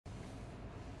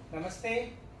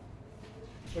Namaste,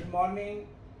 good morning,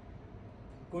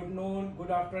 good noon, good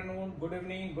afternoon, good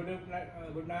evening,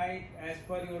 good night, as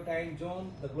per your time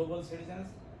zone, the global citizens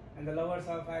and the lovers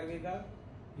of Ayurveda.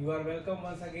 You are welcome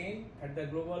once again at the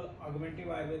Global Augmentative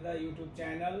Ayurveda YouTube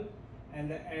channel and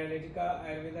the Analytica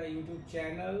Ayurveda YouTube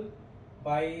channel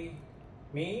by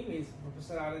me, is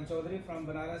Professor Anand Chaudhary from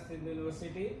Banaras Hindu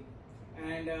University,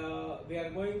 and we are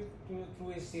going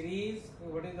through a series,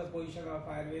 what is the position of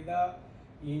Ayurveda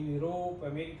in Europe,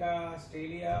 America,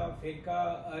 Australia,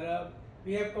 Africa, Arab.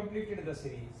 We have completed the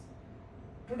series.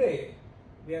 Today,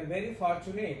 we are very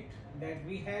fortunate that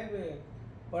we have a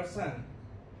person,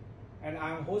 and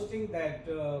I am hosting that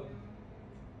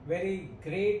very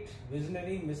great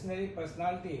visionary, missionary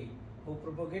personality who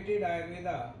propagated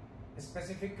Ayurveda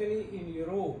specifically in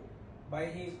Europe by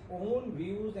his own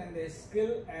views and their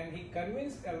skill, and he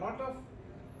convinced a lot of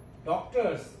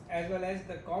doctors as well as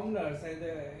the commoners and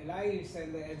the elites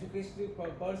and the educational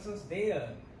persons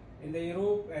there in the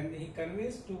Europe, and he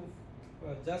convinced to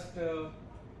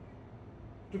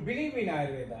to believe in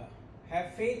Ayurveda,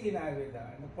 have faith in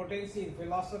Ayurveda and the potency in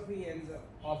philosophy and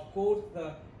of course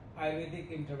the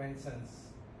Ayurvedic interventions.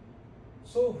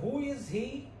 So who is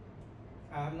he?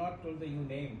 I have not told you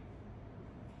name,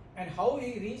 and how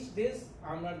he reached this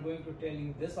I am not going to tell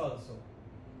you this also.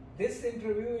 This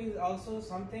interview is also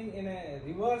something in a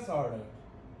reverse order.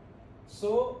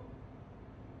 So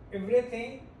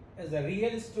everything is a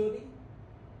real story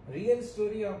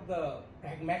of the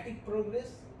pragmatic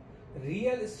progress,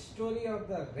 real story of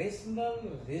the rational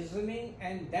reasoning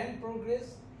and then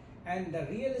progress, and the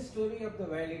real story of the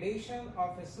validation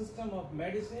of a system of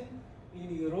medicine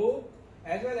in Europe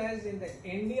as well as in the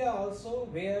India also,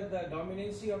 where the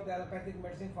dominancy of the allopathic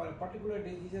medicine for particular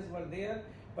diseases were there,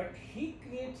 but he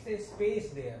creates a space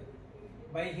there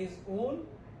by his own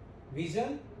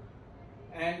vision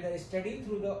and the study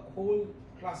through the whole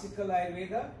classical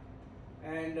Ayurveda.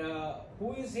 And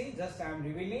who is he? Just I am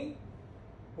revealing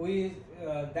who is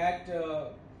that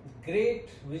great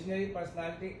visionary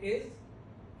personality is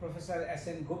Professor S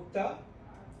N Gupta,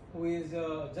 who is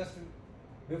just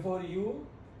before you,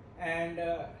 and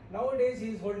nowadays he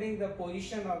is holding the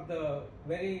position of the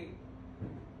very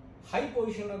high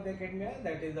position of the academia,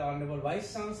 that is the Honorable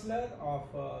Vice Chancellor of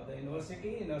the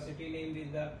university named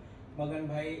is the Magan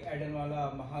Bhai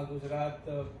Adanwala Maha Gujarat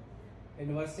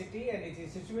University, and it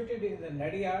is situated in the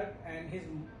Nadiad, and his,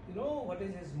 what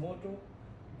is his motto?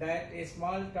 That a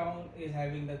small town is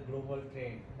having the global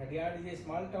trend. Nadiad is a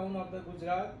small town of the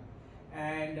Gujarat,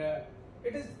 and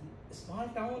it is a small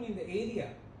town in the area,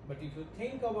 but if you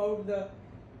think about the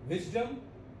wisdom,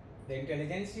 the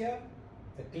intelligentsia,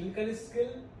 the clinical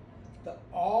skill, the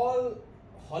all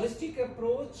holistic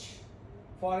approach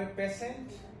for a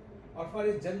patient or for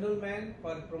a general man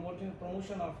for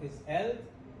promotion of his health,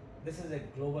 this is a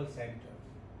global center.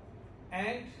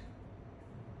 And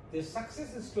the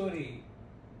success story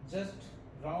just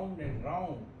round and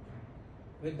round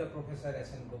with the Professor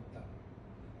S N Gupta.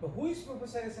 So who is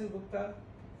Professor S N Gupta?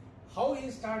 How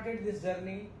he started this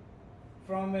journey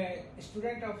from a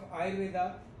student of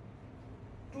Ayurveda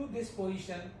to this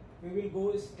position, we will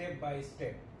go step by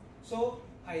step. So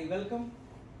I welcome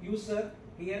you, sir,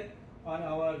 here on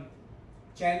our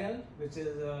channel, which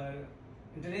is an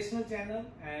international channel,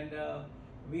 and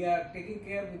we are taking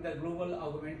care with the global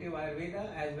augmentative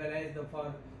Ayurveda as well as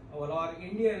for our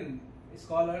Indian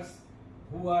scholars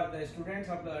who are the students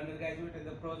of the undergraduate and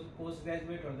the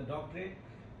postgraduate or the doctorate.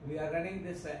 We are running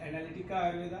this Analytica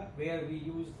Ayurveda, where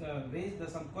we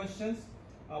raise some questions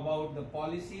about the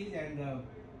policies and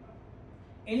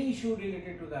any issue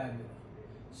related to the Ayurveda.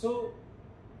 So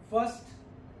first,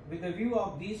 with the view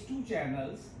of these two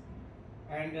channels,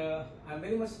 and I am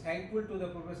very much thankful to the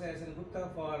Professor S N Gupta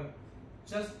for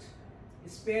just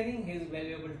sparing his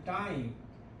valuable time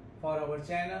for our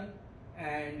channel,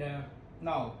 and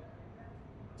now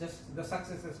just the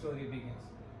success story begins.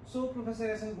 So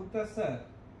Professor S N Gupta, sir,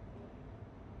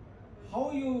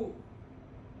 how you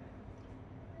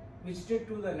visited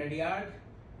to the Nadiad,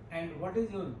 and what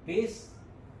is your base?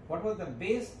 What was the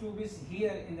base to be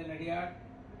here in the Nadiad,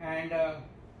 and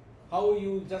how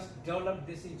you just developed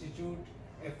this institute,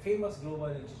 a famous global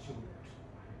institute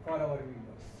for our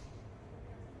viewers?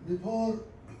 Before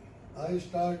I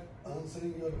start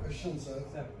answering your question, sir,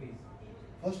 Please.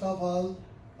 First of all,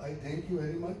 I thank you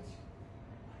very much.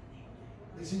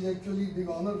 This is actually a big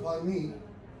honor for me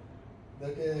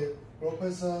that a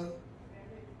professor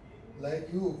like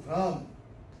you from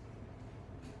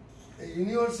a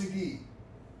university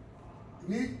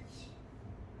which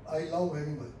I love very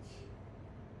much.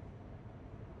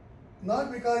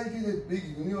 Not because it is a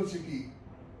big university,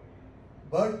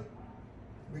 but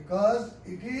because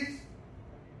it is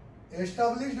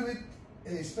established with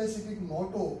a specific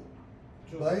motto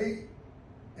True. by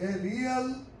a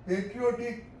real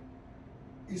patriotic,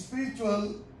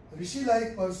 spiritual,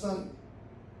 rishi-like person,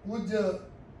 Pujya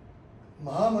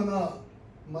Mahamana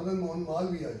Madan Mohan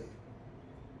Malviya ji.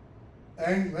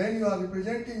 And when you are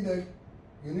representing that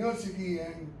university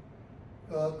and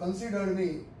consider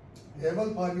me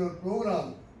able for your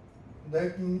program,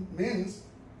 that means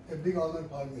a big honor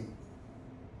for me.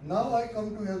 Now I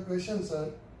come to your question,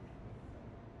 sir.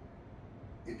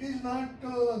 It is not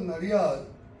Nadiyad,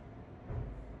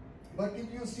 but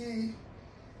if you see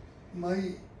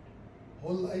my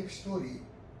whole life story,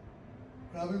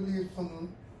 probably if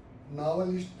some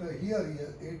novelist hear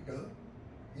it,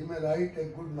 he may write a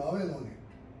good novel on it.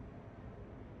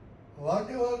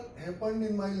 Whatever happened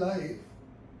in my life,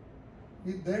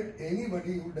 with that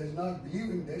anybody who does not believe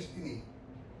in destiny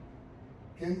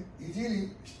can easily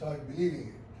start believing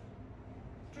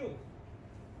it. True.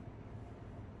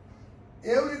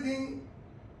 Everything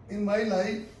in my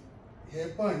life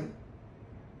happened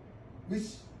which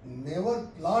never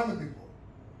planned before.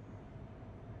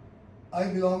 I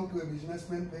belong to a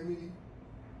businessman family.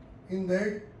 In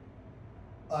that,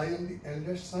 I am the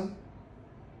eldest son.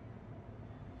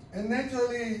 And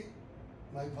naturally,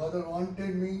 my father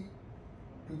wanted me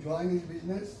to join his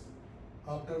business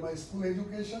after my school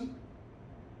education.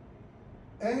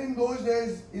 And in those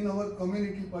days, in our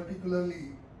community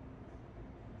particularly,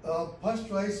 first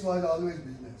choice was always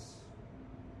business.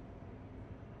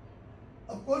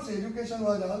 Of course, education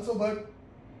was also, but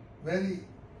very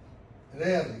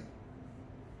rarely.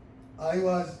 I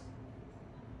was,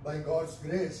 by God's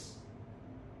grace,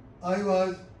 I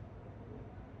was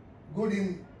good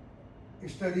in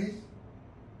studies.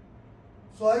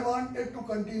 So I wanted to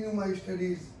continue my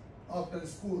studies after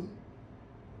school.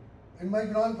 And my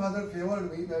grandfather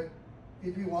favored me that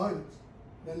if he wants,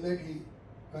 then let he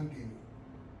continue.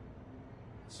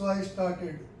 So I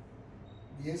started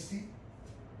BSc.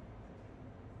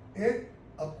 And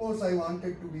of course I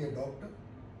wanted to be a doctor.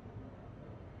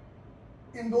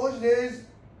 In those days,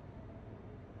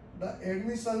 the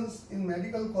admissions in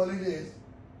medical colleges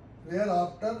were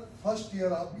after first year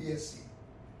of BSc.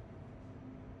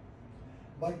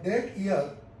 But that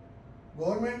year,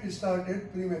 government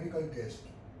started pre-medical test.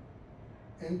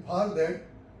 And for that,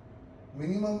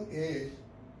 minimum age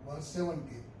was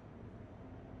 17.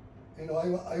 And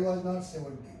I was not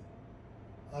 17.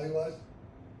 I was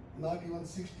not even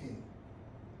 16.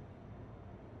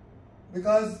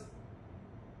 Because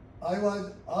I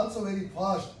was also very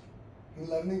fast in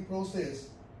learning process,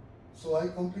 so I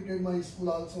completed my school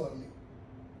also early.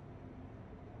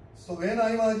 So when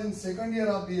I was in second year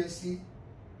of BSc,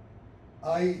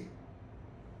 I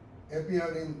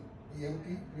appeared in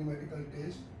PMT, pre-medical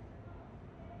test,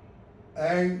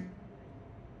 and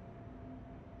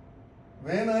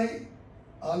when I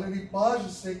already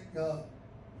passed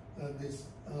this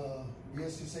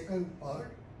BSc second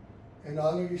part and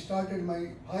already started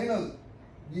my final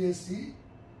BSc,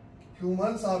 few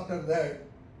months after that,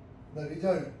 the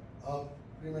result of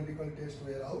pre-medical test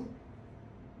were out.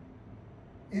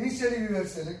 Initially we were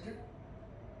selected,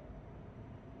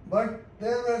 but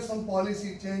there were some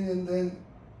policy change and then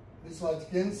this was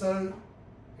cancelled.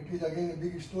 It is again a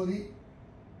big story,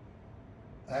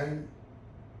 and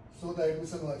so the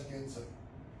admission was cancelled.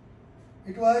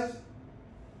 It was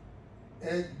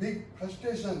a big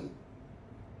frustration,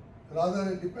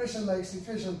 rather a depression-like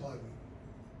situation for me.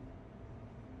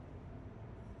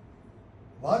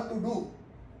 What to do?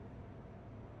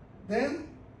 Then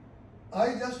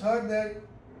I just heard that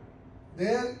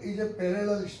there is a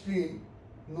parallel stream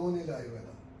known as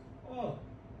Ayurveda. Oh.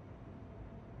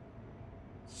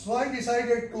 So I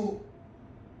decided to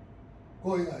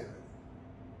go in Ayurveda.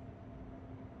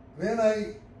 When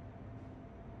I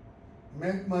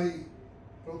met my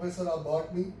professor of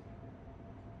botany,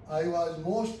 I was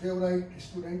most favorite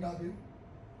student of him.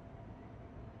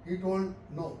 He told,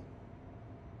 no,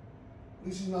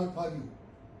 this is not for you.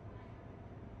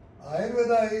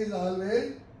 Ayurveda is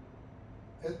always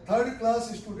a third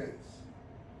class student,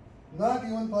 not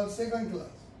even for second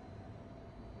class.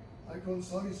 I told,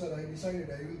 sorry sir, I decided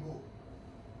I will go.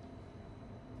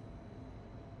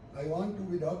 I want to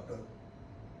be doctor.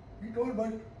 He told,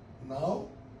 but now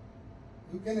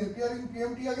you can appear in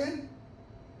PMT again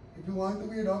if you want to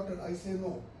be a doctor. I say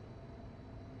no.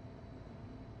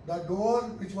 The door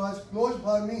which was closed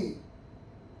for me,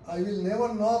 I will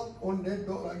never knock on that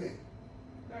door again.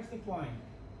 That's the point.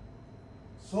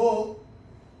 So,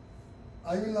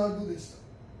 I will not do this.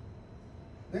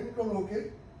 Then he told,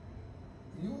 okay,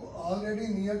 you already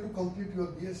near to complete your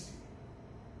BSc.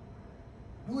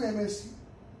 Do MSc.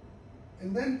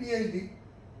 and then PhD.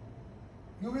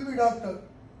 You will be doctor.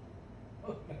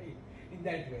 Okay, in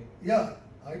that way. Yeah,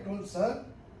 I told sir,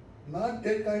 not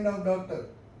that kind of doctor.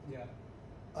 Yeah.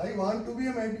 I want to be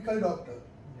a medical doctor.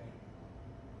 Yeah.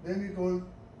 Then he told,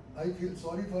 I feel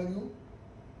sorry for you,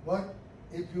 but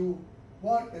if you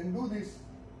want and do this.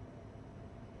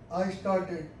 I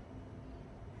started.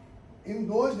 In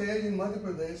those days in Madhya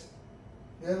Pradesh,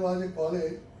 there was a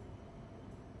college,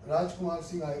 Rajkumar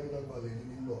Singh Ayurveda College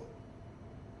in Indore.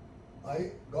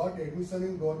 I got admission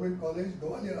in government college,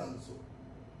 Gwalior also.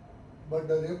 But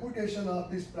the reputation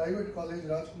of this private college,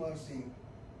 Rajkumar Singh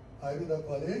Ayurveda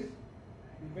College,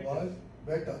 was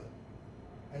better.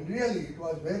 And really, it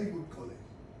was very good college.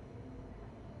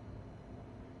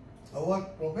 Our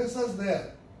professors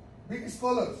there, big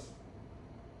scholars.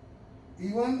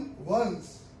 Even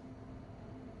once,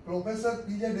 Professor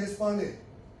P.J. Deshpande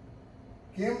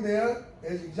came there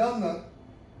as examiner,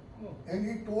 and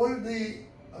he told the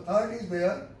authorities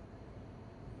there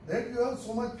that you have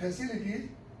so much facilities,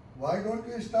 why don't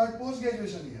you start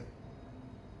post-graduation here?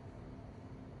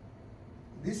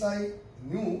 This I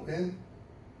knew when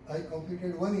I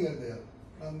completed 1 year there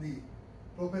from the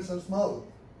professor's mouth.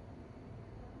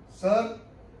 Sir,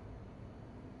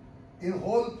 in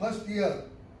whole first year,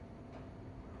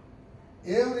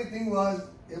 everything was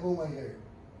above my head.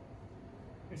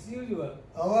 It's usual.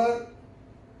 Our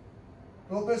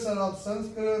professor of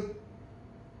Sanskrit,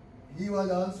 he was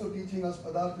also teaching us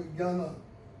Padarth Vijnana.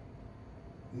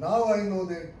 Now I know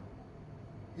that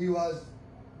he was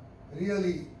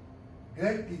really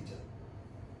great teacher.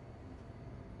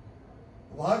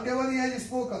 Whatever he has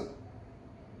spoken,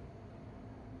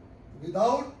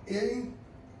 without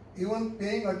even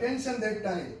paying attention that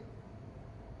time,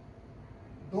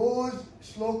 those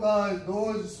shlokas,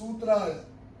 those sutras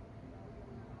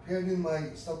fed in my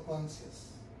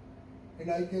subconscious,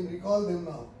 and I can recall them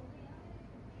now.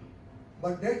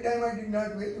 But that time I did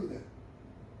not value them.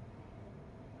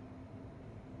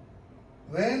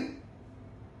 When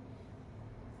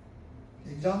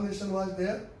examination was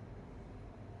there,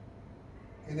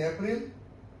 in April,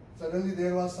 suddenly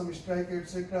there was some strike,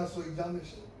 etc., so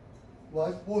examination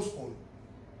was postponed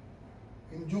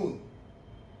in June.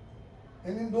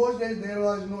 And in those days there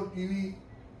was no TV.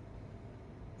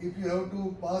 If you have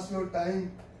to pass your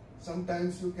time,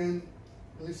 sometimes you can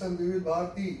listen Vivid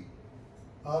Bharati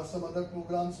or some other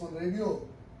programs on radio.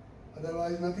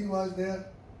 Otherwise nothing was there.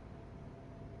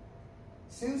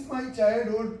 Since my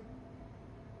childhood,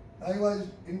 I was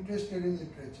interested in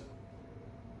literature.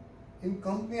 In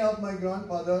company of my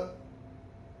grandfather,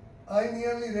 I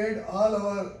nearly read all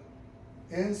our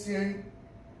ancient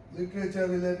literature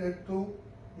related to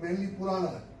mainly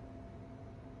Purana.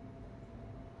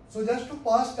 So just to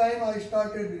pass time, I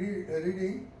started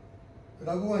reading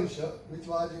Raghuvansha, which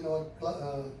was in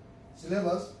our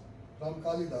syllabus from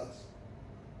Kalidas.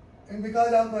 And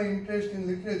because of my interest in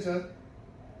literature,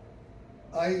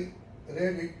 I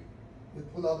read it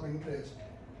with full of interest.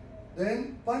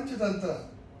 Then Panchatantra,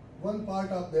 one part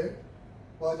of that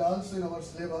was also in our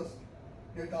syllabus,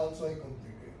 that also I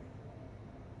completed.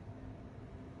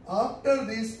 After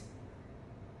this,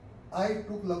 I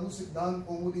took Laghu Siddhant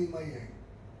Kaumudi in my hand.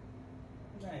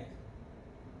 Right.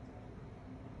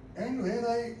 And when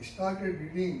I started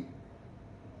reading,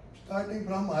 starting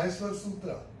from Maheshwar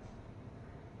Sutra,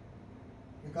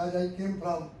 because I came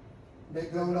from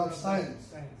background of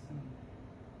science,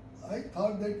 I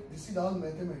thought that this is all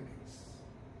mathematics.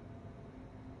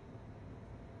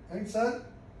 And sir,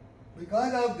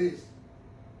 because of this,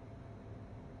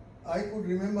 I could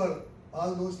remember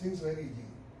all those things very easily.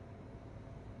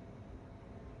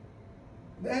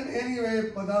 Then anyway,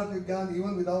 Padarth Vigyan,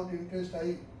 even without interest,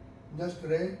 I just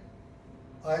read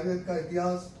Ayurveda ka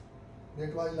Itihas,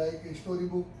 that was like a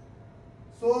storybook.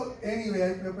 So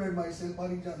anyway, I prepared myself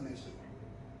for examination.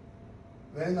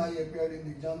 When I appeared in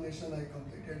the examination, I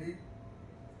completed it.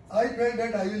 I felt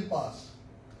that I will pass.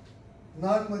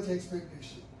 Not much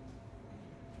expectation.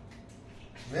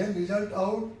 When result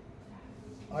out,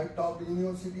 I topped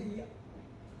university.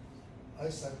 I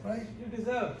surprised. You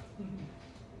deserve.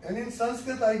 And in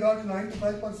Sanskrit, I got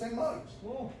 95% marks.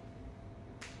 Oh.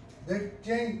 That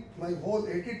changed my whole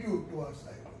attitude towards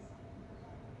Ayurveda.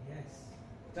 Yes.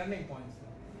 Turning points.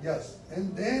 Yes.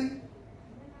 And then,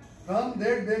 from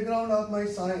that background of my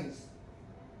science,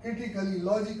 critically,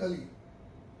 logically,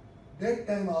 that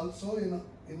time also in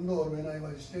Indore, when I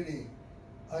was studying,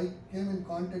 I came in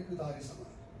contact with Arya Samaj.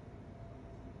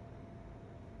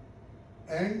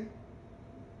 And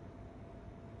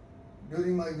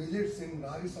during my visits in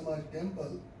Arya Samaj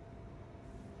temple,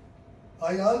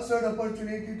 I also had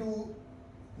opportunity to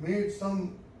meet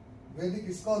some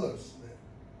Vedic scholars there.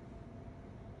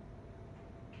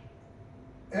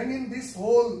 And in this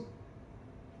whole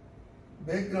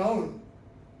background,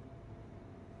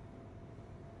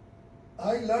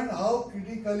 I learned how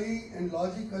critically and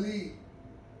logically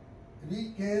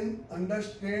we can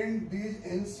understand these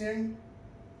ancient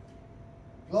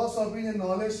philosophy and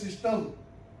knowledge system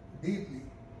deeply.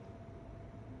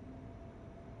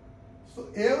 So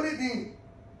everything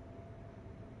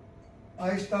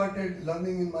I started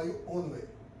learning in my own way.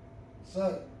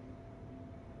 Sir,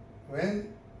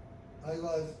 when I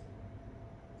was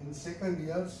in second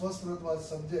year, Swasthrat was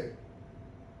subject,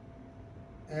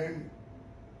 and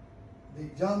the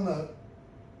examiner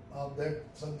of that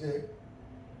subject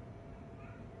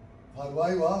for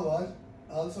Viva was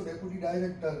also deputy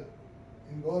director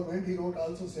in government. He wrote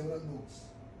also several books.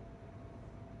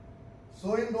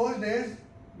 So in those days,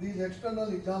 these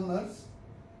external examiners,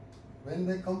 when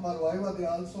they come for Viva, they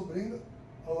also bring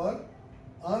our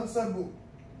answer book.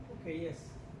 Okay, yes.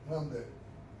 From there.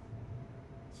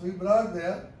 So he brought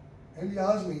there and he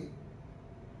asked me,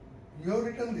 you have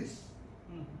written this.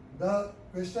 The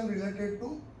question related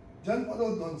to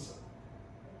Janpadodvansa.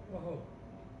 Oh.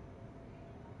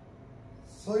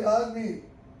 So he asked me,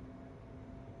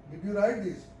 did you write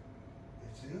this?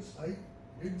 I said, yes, I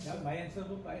did. Yeah, my answer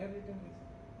book, I have written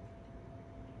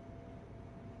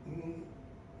this.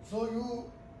 So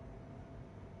you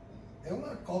have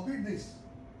not copied this?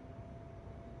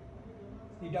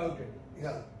 He doubted.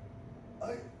 Yeah.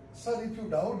 Sir, if you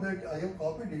doubt that I have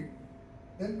copied it,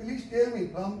 then please tell me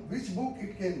from which book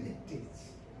it can be. It is.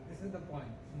 This is the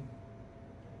point.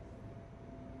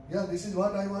 Yeah, this is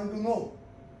what I want to know.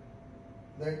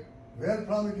 That where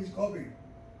from it is copied.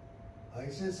 I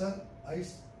say, sir, I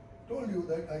told you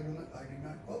that I did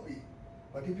not copy.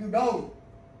 But if you doubt,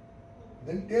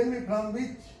 then tell me from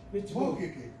which book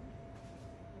it is.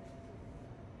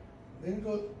 Then he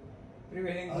told,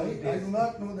 Prevailing I do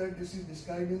not know that this is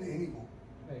described in any book.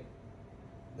 Right.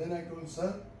 Then I told,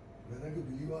 sir, whether you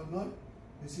believe or not,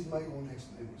 this is my own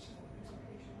explanation.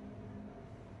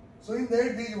 So in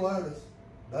that these words,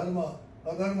 dharma,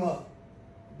 adharma,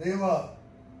 deva,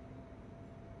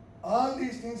 all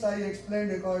these things I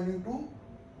explained according to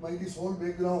my this whole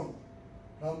background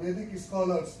from Vedic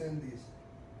scholars and these.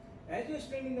 As you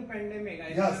explained in the pandemic, I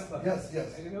Yes, remember.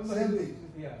 yes. I remember. Same thing.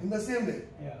 Yeah. In the same way.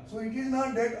 Yeah. So it is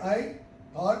not that I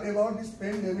thought about this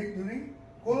pandemic during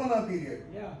Corona period.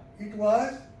 Yeah. It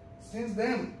was since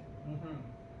then. Mm-hmm.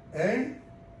 And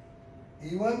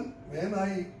even when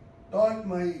I taught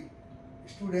my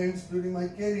students during my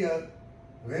career,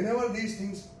 whenever these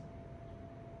things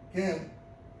came,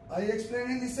 I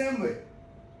explained in the same way.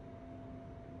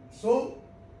 So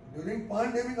during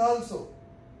pandemic also,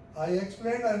 I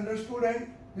explained, understood,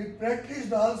 and we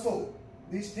practiced also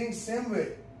these things same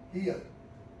way here.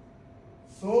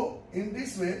 So in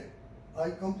this way,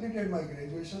 I completed my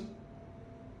graduation,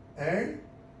 and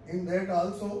in that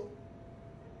also,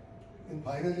 in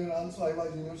final year also, I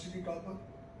was university topper.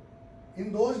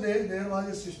 In those days, there was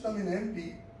a system in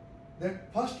MP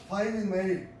that first 5 in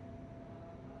merit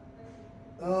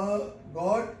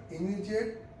got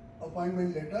immediate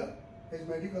appointment letter as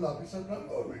medical officer from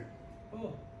government.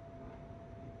 Oh.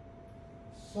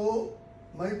 So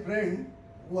my friend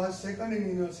who was second in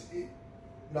university,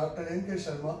 Dr. N.K.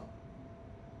 Sharma,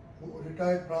 who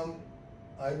retired from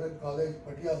Ayurveda College,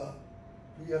 Patiala,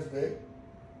 2 years back,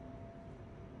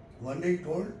 one day he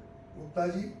told,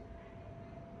 Gupta ji,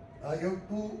 I have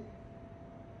 2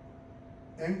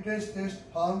 entrance test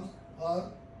forms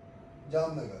for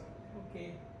Jamnagar.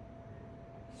 Okay.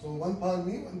 So one for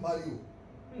me, one for you.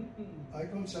 I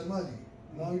told Sharma ji,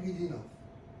 now it is enough.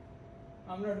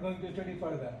 I'm not going to study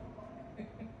further.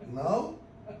 Now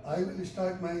I will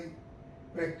start my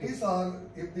practice, or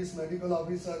if this medical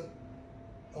officer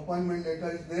appointment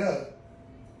letter is there,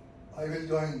 I will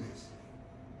join this.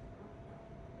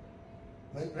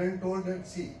 My friend told that,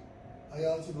 see, I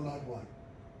also do not want.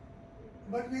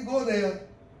 But we go there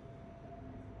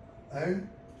and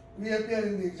we appear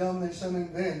in the examination,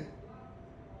 and then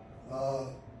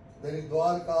there is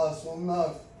Dwarka,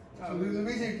 Somnath, so we will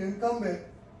visit and come back.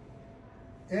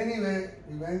 Anyway,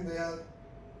 we went there,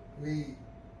 we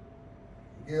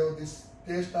gave this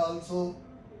test also,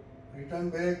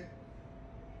 returned back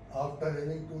after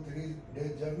having 2-3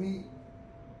 days journey,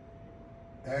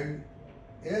 and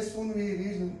as soon we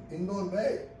reached Indore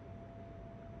back,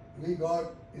 we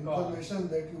got information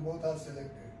that you both are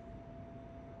selected.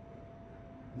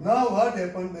 Now what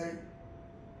happened that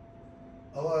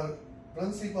our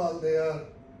principal there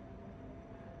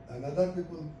and other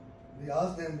people, we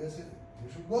asked them, they said,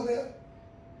 you should go there.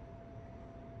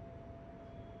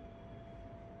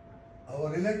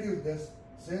 Our relatives, they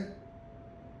said,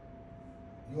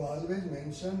 you always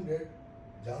mention that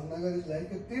Jamnagar is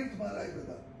like a tirth for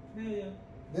Ayurveda. Yeah.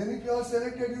 Then if you are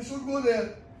selected, you should go there.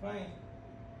 Fine.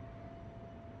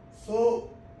 So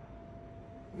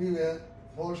we were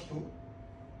forced to go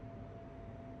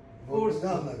to Forced to.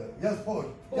 Jamnagar. Yes, forced.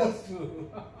 Forced Yes. to.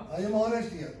 I am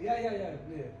honest here. Yeah.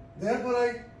 Clear. Therefore,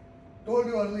 I told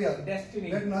you earlier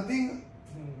Destiny. that nothing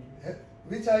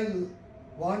which I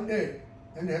wanted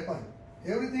and happened.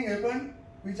 Everything happened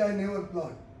which I never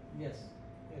planned. Yes.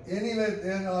 Anyway,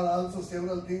 there are also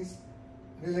several things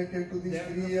related to these There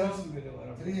is 3 a years. firm believer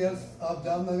of 3 it. years of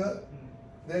Jamnagar.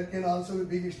 There can also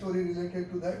be big story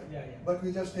related to that. Yeah. But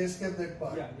we just escaped that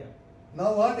part. Yeah.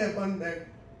 Now what happened that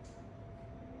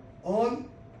on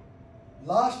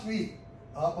last week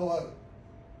of our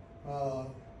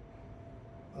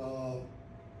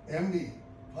MD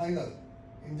final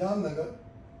in Jamnagar,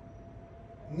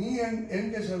 me and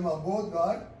N.K. Sharma both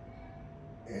got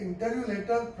an interview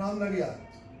letter from Nadia.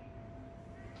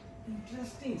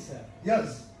 Interesting, sir.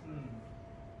 Yes.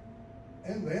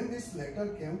 And when this letter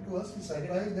came to us, we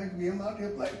surprised that we have not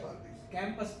applied for this.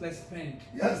 Campus placement.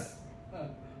 Yes.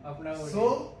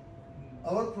 So,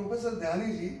 our Professor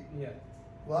Dhyani ji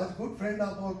was good friend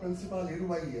of our principal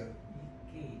Hirubai here.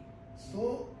 Okay.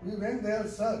 So, we went there,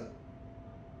 sir.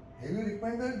 Have you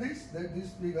recommended this? That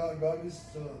this we got this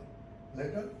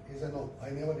letter? He said, no, I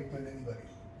never recommend anybody.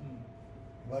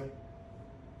 But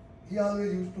he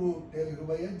always used to tell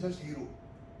Hirubai, just Hiru.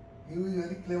 Hiru is a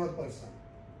very clever person.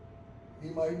 He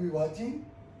might be watching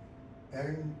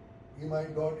and he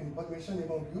might got information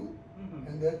about you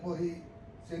and therefore he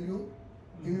send you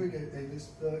this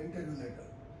interview letter.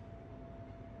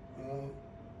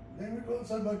 Then we told,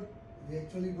 sir, but we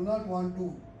actually do not want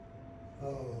to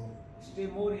stay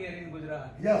more here in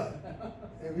Gujarat. Yeah,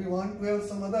 and we want to have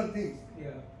some other things.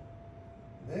 Yeah.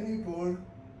 Then he told,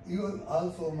 even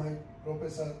also my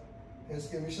Professor S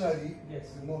K Mishra ji, Yes.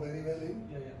 you know very well him,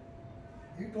 Yeah.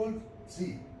 he told,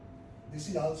 see, this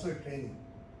is also a training.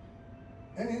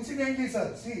 And incidentally,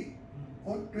 sir, see,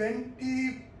 on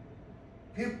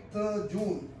 25th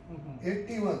June,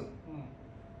 81,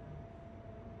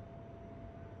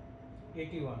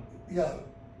 81. yeah,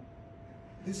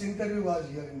 this interview was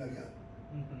here in Naryan.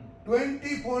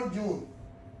 24th June,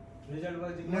 Result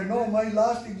was no, my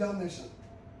last examination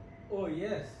Oh,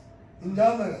 yes. in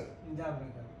Jamnagar. In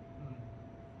Jamnagar.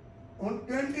 On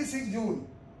 26th June,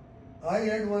 I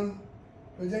had one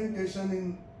presentation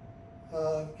in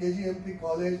KGMP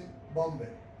College, Bombay.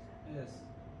 Yes.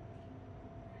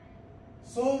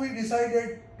 So we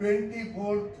decided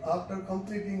 24th, after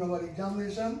completing our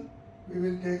examination, we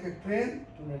will take a train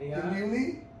To in the Nadia.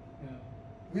 evening. Yeah.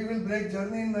 We will break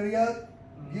journey in Nariyad,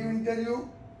 give interview,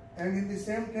 and in the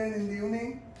same train in the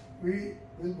evening, we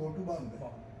will go to Bombay.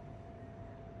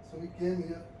 So we came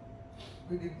here.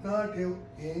 We did not have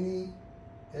any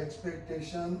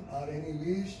expectation or any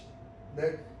wish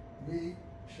that we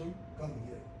should come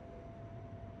here.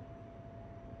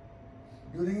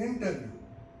 During interview,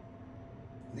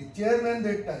 the chairman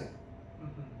that time,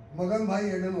 Magan Bhai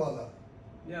Edenwala,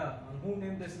 Yeah. And who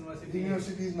named this university? the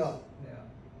university is now, Yeah.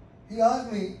 he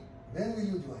asked me, when will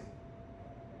you join?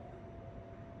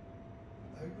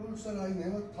 I told, sir, I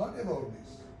never thought about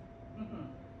this.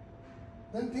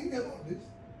 Then think about this.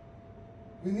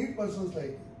 We need persons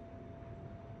like you.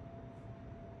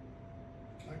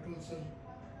 I told, sir,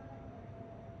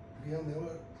 we have never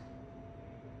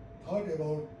thought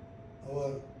about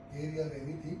our area or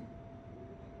anything.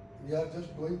 We are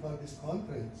just going for this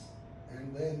conference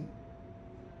and then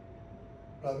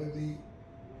probably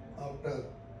after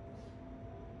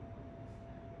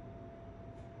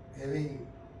having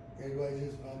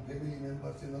advices from family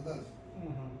members and others,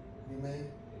 we may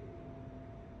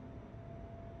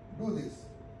do this.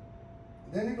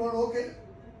 Then he told, okay,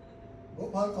 go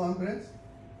for conference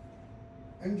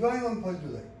and join on 1st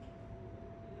July.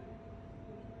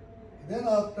 Then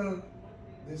after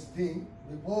this thing,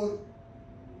 before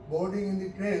boarding in the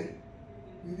train,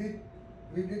 we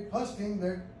did first thing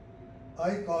that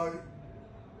I called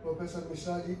Professor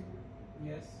Mishra ji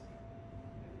Yes.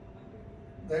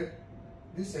 that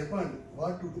this happened,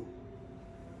 what to do.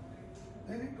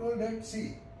 Then he told that,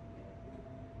 see,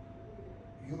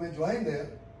 you may join there.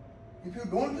 If you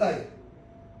don't like,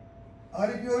 or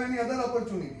if you have any other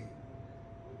opportunity,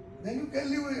 then you can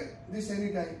leave this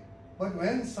anytime. But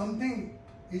when something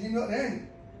is in your hand,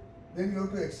 then you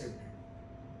have to accept it.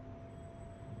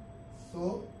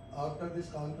 So, after this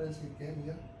conference, we came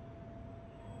here.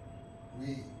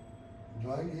 We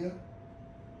joined here.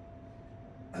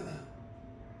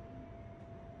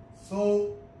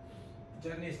 So,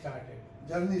 Journey started.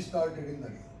 journey started in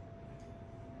Nadia.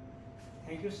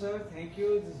 Thank you, sir. Thank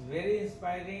you. This is very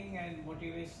inspiring and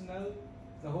motivational.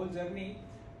 the whole journey.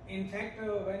 In fact,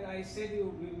 when I said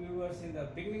you viewers in the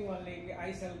beginning only,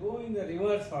 I shall go in the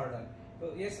reverse order.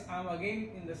 So yes, I'm again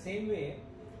in the same way.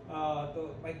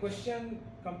 So my question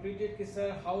completed, ki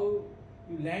sir, how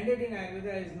you landed in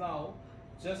Ayurveda is now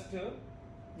just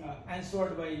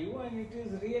answered by you, and it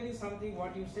is really something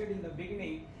what you said in the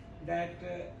beginning, that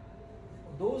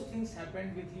those things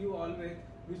happened with you always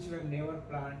which you have never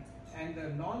planned, and the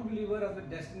non-believer of the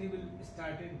destiny will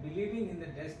started believing in the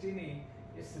destiny.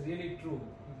 It's really true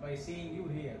by seeing you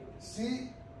here. See,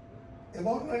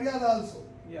 about Naryad also.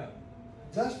 Yeah.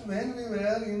 Just when we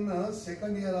were in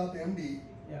second year of MD,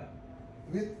 Yeah.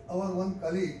 with our one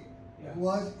colleague Yeah. who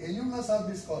was alumnus of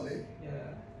this college,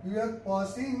 Yeah. we were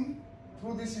passing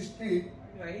through this street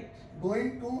Right.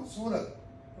 going to Surat.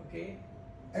 Okay.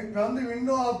 And from the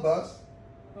window of bus,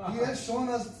 he Uh-huh. has shown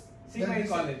us See that my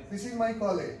college. This is my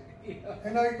college. Yeah.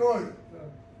 And I told, So,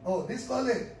 oh, this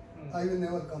college, Hmm. I will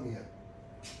never come here.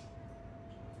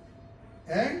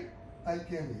 And I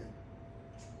came here.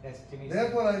 destiny.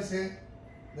 Therefore, I say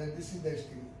that this is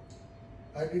destiny.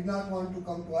 I did not want to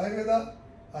come to Ayurveda,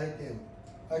 I came.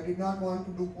 I did not want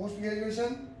to do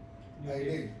post-graduation, You I did.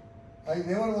 did. I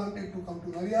never wanted to come to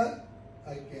Naryad,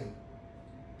 I came.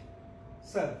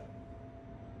 Sir,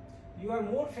 you are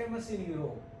more famous in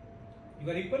Europe.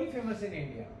 You are equally famous in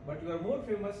India, but you are more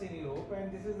famous in Europe,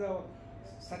 and this is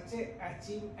such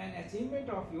an achievement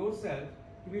of yourself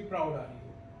to be proud of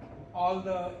you. All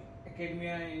the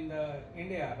academia in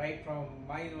India, right from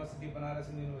my university, Banaras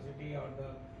Hindu University, or the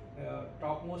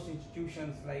topmost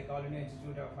institutions like All India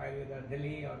Institute of Ayurveda,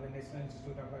 Delhi, or the National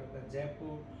Institute of Ayurveda,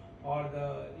 Jaipur, or the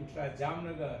ITRA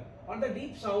Jamnagar, or the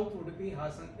deep south, Udupi,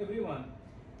 Hassan, everyone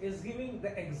is giving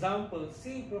the example.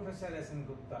 See Professor S N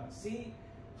Gupta, see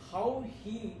how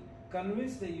he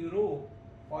convinced the Europe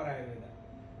for Ayurveda.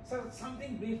 Sir,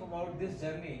 something brief about this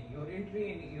journey, your entry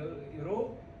in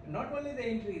Europe, not only the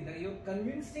entry, your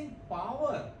convincing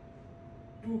power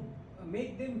to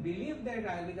make them believe that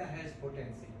Ayurveda has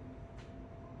potency.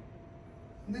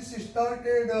 This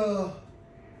started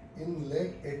in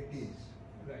late 80s.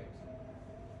 Right.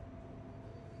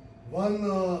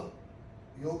 One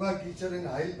yoga teacher and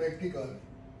high practitioner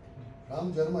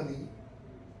from Germany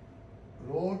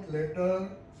wrote letter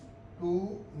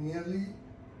to nearly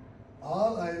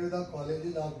all Ayurveda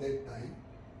colleges of that time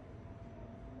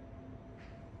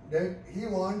that he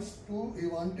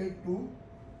wanted to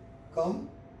come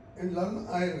and learn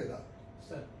Ayurveda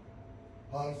Sir.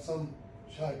 for some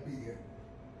short period.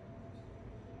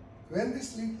 When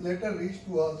this letter reached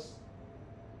to us,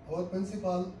 our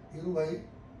principal Hirubhai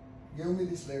gave me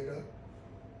this letter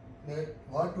that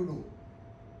what to do.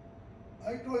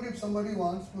 I told if somebody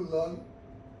wants to learn,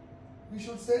 we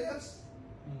should say yes.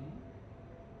 Mm-hmm.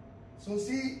 So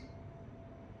see,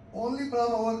 only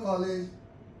from our college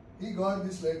he got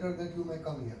this letter that you may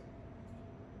come here.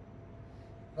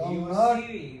 From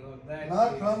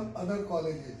not from other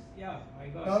colleges. Yeah, I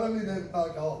got it. Probably they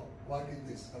thought, oh, what is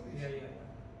this rubbish? Yeah.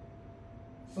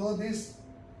 So this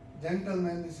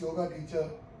gentleman, this yoga teacher,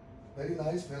 very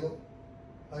nice fellow.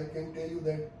 I can tell you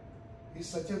that he is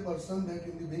such a person that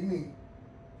in the beginning,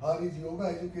 for his yoga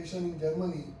education in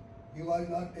Germany, he was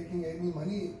not taking any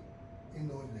money in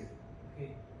those days.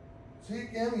 Okay. So he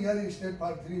came here, he stayed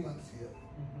for 3 months here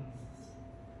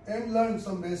Mm-hmm. and learned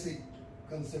some basic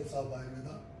concepts of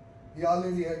Ayurveda. He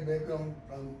already had background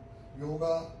from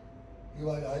yoga. He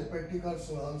was high practitioner,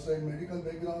 so also had medical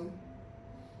background.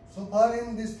 So for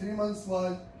him, this 3 months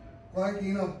was quite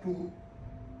enough to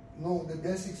know the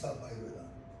basics of Ayurveda.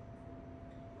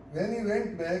 When he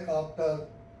went back after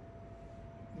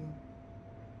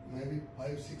maybe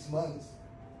 5-6 months,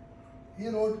 he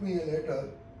wrote me a letter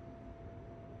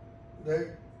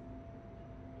that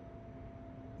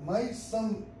my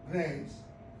some friends,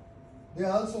 they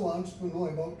also want to know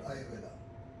about Ayurveda.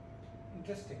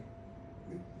 Interesting.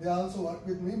 They also work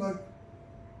with me, but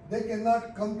they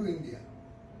cannot come to India.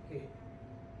 Okay.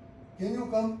 Can you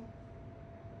come?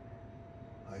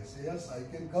 I say, yes, I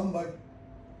can come, but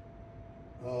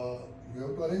you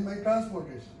have to arrange my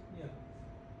transportation. Yeah.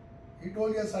 He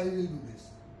told, yes, I will do this.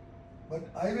 But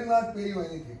I will not pay you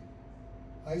anything.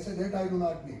 I said, that I do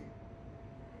not need.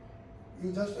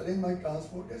 You just arrange my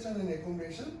transportation and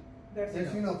accommodation. That's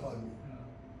That's enough. enough for me.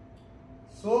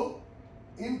 So,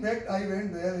 in fact, I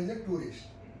went there as a tourist.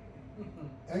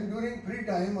 And during free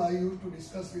time, I used to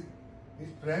discuss with his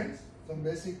friends some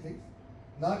basic things.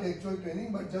 Not actual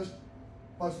training, but just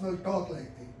personal talk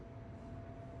like thing.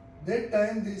 That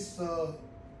time, this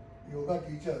yoga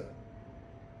teacher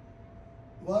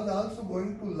was also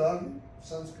going to learn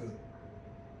Sanskrit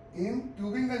in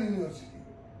Tübingen University.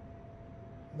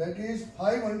 That is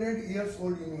 500 years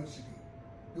old university.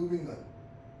 Tübingen,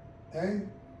 and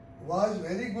was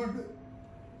very good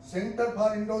center for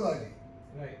Indology.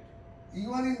 Right.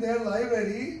 Even in their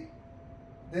library,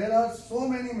 there are so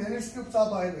many manuscripts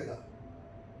of Ayurveda.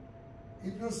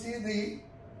 If you see the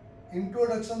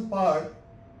introduction part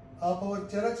of our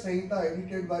Charak Samhita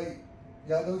edited by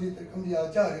Yadavji Trikamji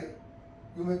Acharya,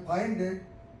 you may find that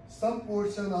some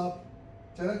portion of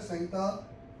Charak Samhita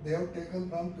they have taken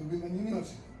from Tübingen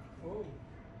University. Oh.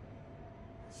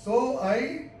 So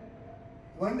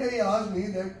one day he asked me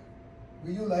that,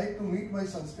 will you like to meet my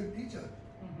Sanskrit teacher?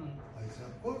 I said,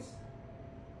 of course.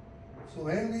 So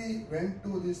when we went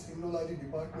to this Indology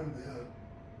department there,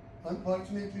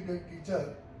 unfortunately that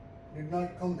teacher did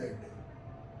not come that day.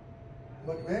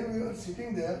 But when we were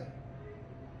sitting there,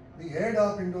 the head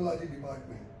of Indology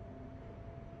department,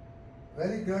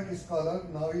 very great scholar,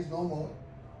 now he is no more,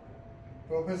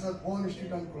 Professor S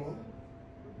N Gupta,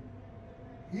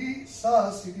 he saw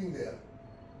us sitting there.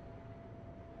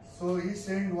 So he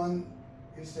sent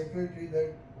his secretary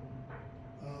that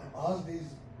asked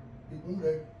these people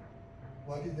that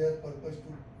what is their purpose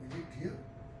to visit here.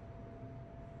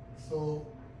 So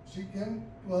she came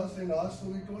to us and asked, so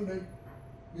we told that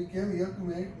we came here to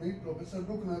meet Professor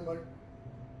Bruckner, but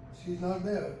she is not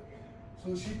there.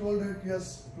 So she told that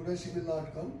yes, today she will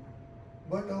not come.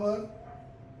 But our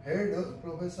head,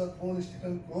 Professor S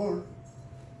N Gupta,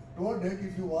 told that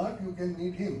if you want, you can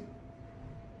meet him.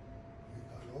 We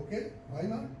thought, okay, why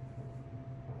not?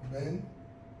 Then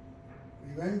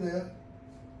we went there.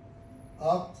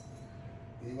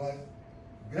 He was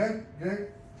great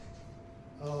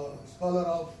scholar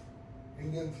of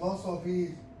Indian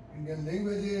philosophy, Indian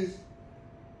languages.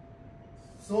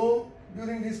 So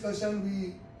during discussion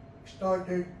we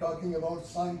started talking about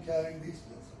Sankhya and these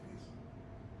philosophies.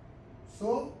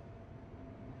 So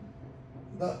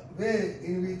the way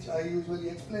in which I usually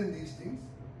explain these things,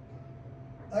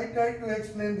 I tried to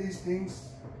explain these things.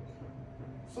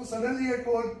 So suddenly I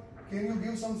told, can you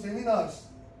give some seminars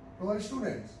to our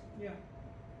students? Yeah.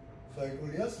 So I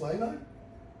told, yes, why not?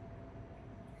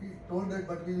 He told that,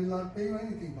 but we will not pay you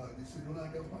anything for this, we do not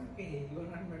have money. Okay, you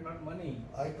are not money.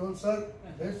 I told, sir,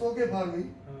 that's okay for me,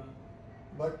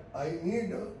 but I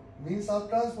need means of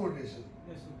transportation.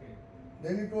 Yes, okay.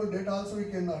 Then he told, that also we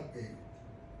cannot pay you.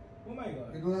 Oh my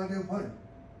God. We do not have fund.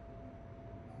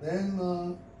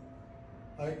 Then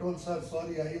I told, sir,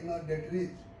 sorry, I am not that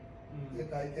rich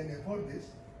that I can afford this.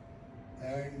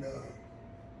 And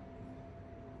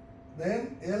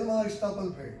then Elmar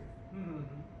Stapelfeld,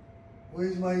 who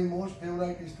is my most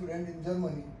favorite student in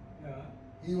Germany. Yeah.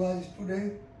 He was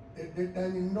student at that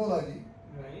time in Indology.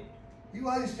 Right. He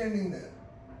was standing there.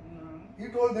 He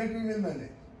told that we will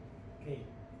manage. Okay.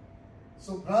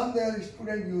 So from their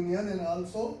student union and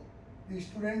also the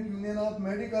student union of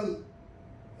medical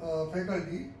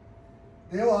faculty,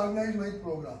 they have organized my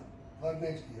program for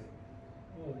next year.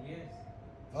 Oh yes.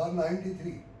 For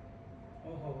 93.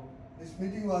 Oh. This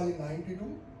meeting was in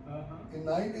 92. Uh-huh. In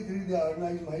 93 they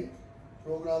organized my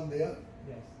program there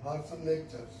Yes. for some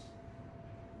lectures.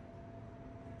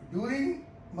 During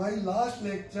my last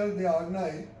lecture they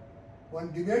organized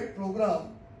one debate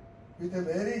program with a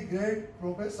very great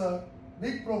professor,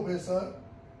 big professor,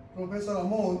 Professor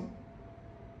Amon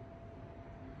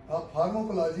of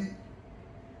pharmacology.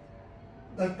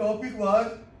 The topic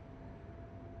was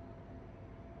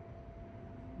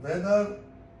whether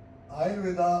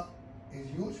Ayurveda is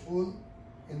useful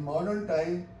in modern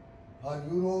time for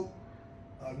Europe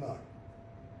or not.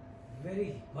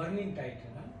 Very burning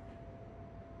title,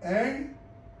 huh? And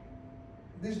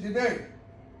this debate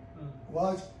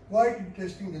was quite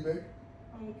interesting debate.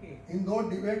 Okay. In that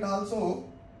debate also,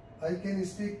 I can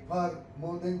speak for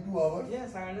more than 2 hours.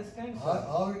 Yes, I understand.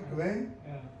 How it went.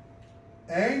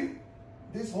 Yeah. And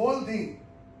this whole thing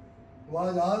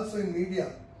was also in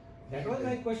media. That was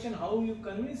my question, how you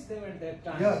convinced them at that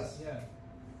time. Yes. Yeah.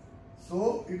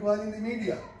 So it was in the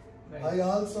media. Right. I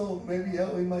also maybe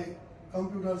have in my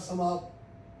computer some of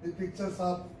the pictures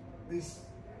of this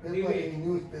paper Debate. in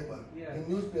newspaper. Yeah. In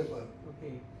newspaper.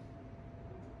 Okay.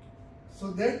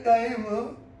 So that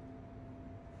time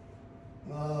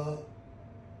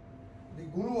the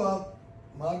guru of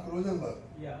Mark Rosenberg,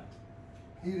 Yeah.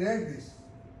 he read this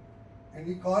and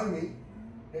he called me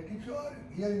that if you are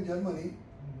here in Germany,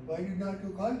 why did not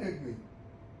you contact me?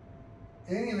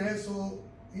 Anyway, so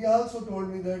he also told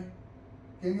me that,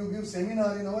 can you give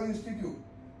seminar in our institute?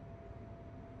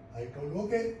 I told,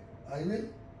 okay, I will.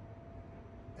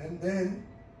 And then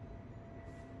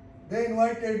they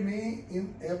invited me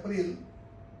in April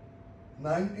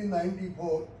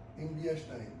 1994 in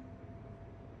Biestein.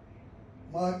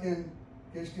 Mark and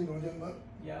Kerstin Rosenberg,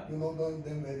 Yeah. you know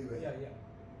them very well. Yeah, yeah.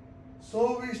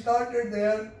 So we started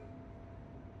there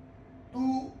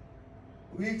 2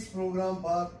 weeks program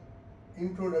for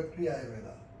introductory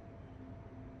Ayurveda.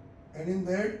 And in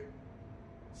that,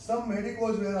 some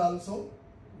medicos were also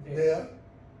there.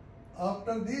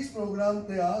 After this program,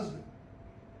 they asked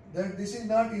that this is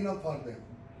not enough for them.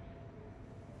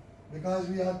 Because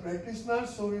we are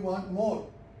practitioners, so we want more.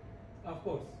 Of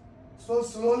course. So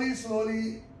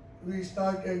slowly we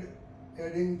started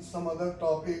adding some other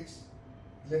topics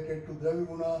related to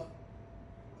Draviguna,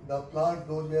 the plants,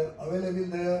 those were available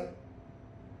there,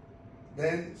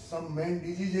 then some main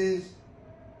diseases,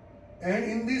 and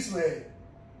in this way,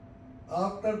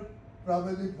 after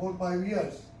probably 4-5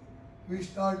 years, we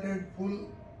started full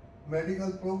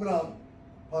medical program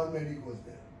for medicos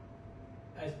there.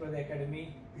 As per the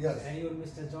academy. Yes. And your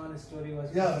Mr. John story was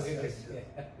Yes, propagated.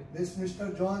 yes. This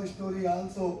Mr. John story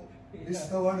also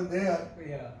discovered there,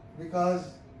 because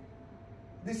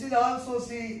this is also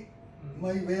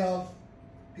my way of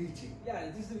teaching.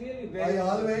 Yeah, this is really very. I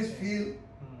always feel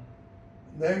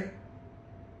that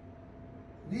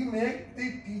we make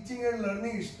the teaching and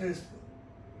learning stressful.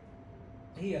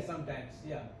 Here sometimes,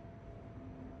 yeah.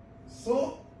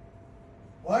 So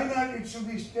why not it should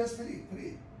be stress free?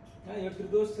 Yeah, you have to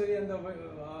do story on the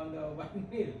one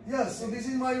meal. Yes, so this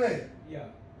is my way. Yeah.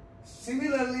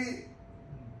 Similarly,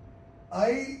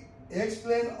 I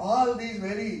explain all these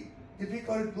very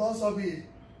difficult philosophy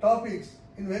topics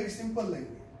in very simple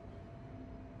language.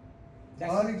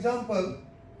 For example,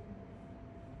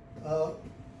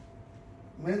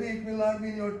 maybe it will not be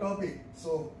in your topic,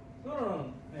 so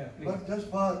No. Yeah, please. but just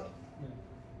for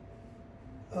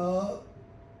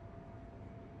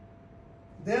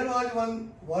there was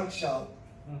one workshop.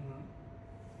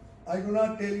 I do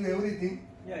not tell you everything.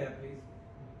 Yeah, please.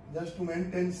 Just to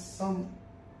maintain some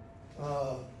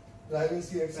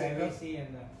privacy, etc. Privacy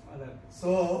and the other.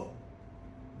 So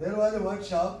there was a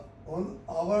workshop on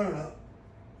Avarna.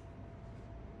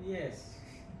 Yes.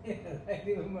 I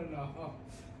remember now.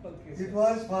 Okay. It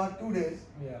was for 2 days.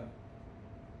 Yeah.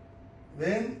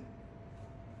 When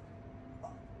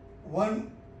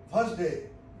one first day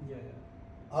Yeah.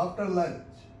 after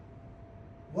lunch,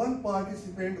 one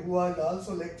participant who was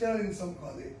also lecturer in some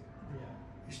college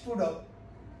Yeah. stood up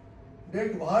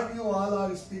that what you all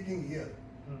are speaking here,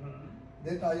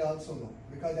 that I also know,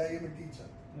 because I am a teacher.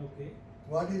 Okay.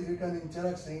 What is written in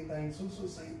Charak Samhita and Susu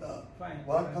Samhita, Fine.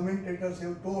 what fine. commentators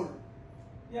have told.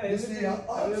 Yeah. This we have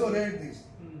also read this.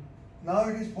 Now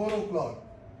it is 4 o'clock.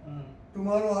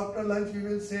 Tomorrow after lunch we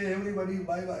will say everybody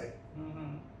bye-bye.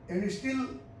 And still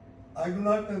I do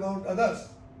not know about others.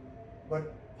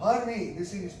 But for me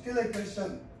this is still a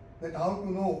question that how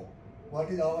to know what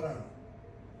is Avarana.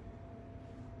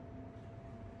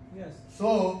 Yes. So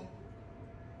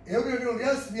everybody will,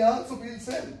 yes, we also feel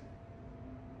same.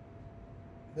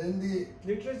 Then the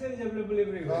Literature is available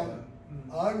everywhere.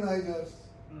 organizers,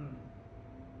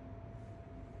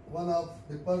 one of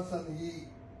the person, he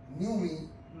knew me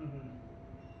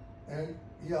and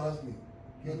he asked me,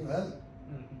 can you help?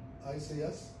 I say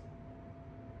yes.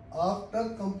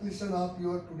 After completion of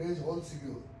your today's whole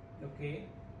schedule, Okay.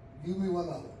 give me 1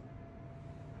 hour.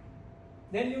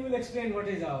 Then you will explain what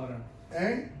is Avarana.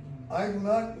 And I do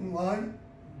not want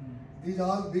these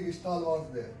all big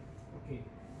stalwarts there. Okay.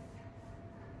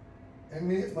 And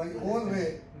my own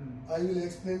way, I will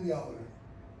explain the Avarana.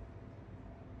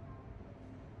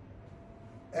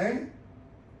 And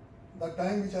the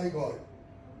time which I got,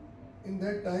 in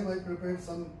that time I prepared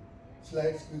some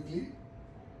slides quickly,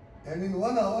 and in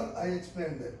 1 hour I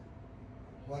explained them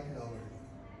what is Avarana.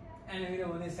 And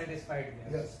everyone is satisfied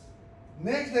there. Yes.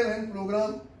 Next day when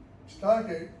program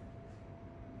started,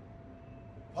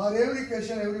 for every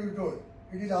question everybody told,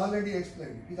 it is already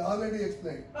explained, it is already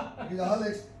explained, it is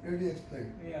already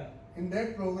explained. Yeah. In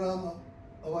that program,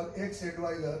 our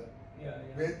ex-advisor, Yeah.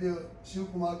 Vaidya Shiv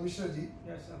Kumar Mishra ji,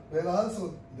 Yes, sir. were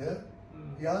also there.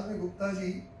 He asked me, Gupta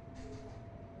ji,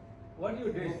 What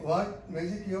you did? what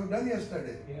magic you have done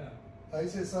yesterday? Yeah. I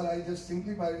said, sir, I just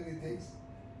simplified the things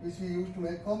which we used to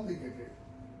make complicated.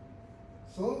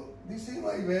 So this is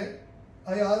my way.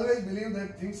 I always believe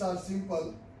that things are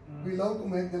simple. We love to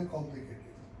make them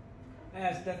complicated.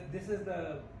 Yes, this is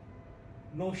the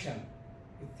notion.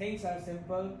 If things are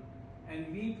simple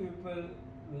and we people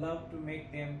love to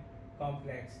make them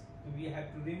complex, we have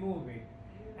to remove it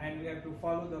and we have to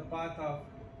follow the path of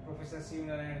Professor S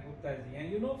N Gupta ji.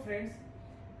 And you know, friends,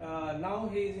 now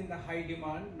he is in the high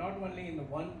demand, not only in the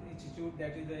one institute,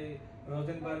 that is the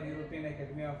Rosenberg European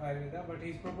Academy of Ayurveda, but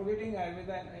he is propagating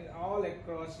Ayurveda all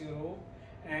across Europe,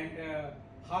 and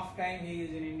half time he is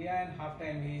in India and half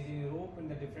time he is in Europe in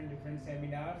the different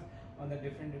seminars on the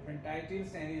different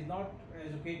titles, and is not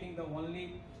educating the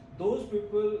only those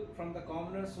people from the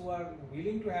commoners who are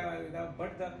willing to have Ayurveda,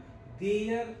 but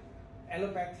their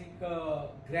allopathic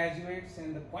graduates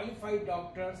and the qualified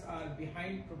doctors are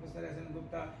behind Professor S N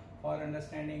Gupta for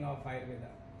understanding of Ayurveda.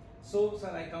 So, sir,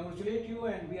 I congratulate you,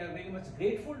 and we are very much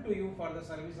grateful to you for the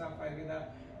service of Ayurveda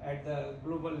at the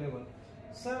global level.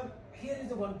 Sir, here is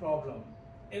the one problem.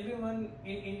 Everyone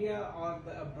in India or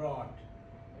abroad,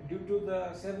 due to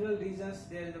the several reasons,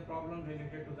 there is a problem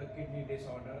related to the kidney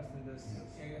disorders and the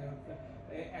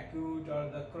acute or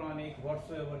the chronic,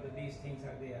 whatsoever these things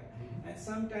are there. And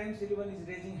sometimes everyone is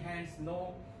raising hands,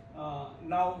 no,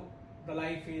 now the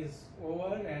life is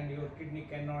over and your kidney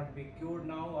cannot be cured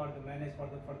now or to manage for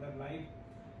the further life.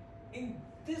 In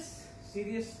this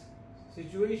serious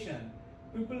situation,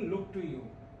 people look to you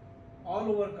all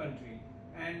over country,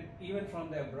 and even from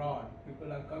the abroad,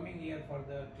 people are coming here for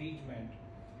the treatment.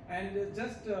 And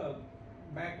just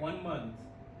back 1 month,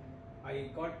 I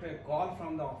got a call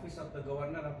from the office of the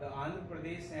governor of the Andhra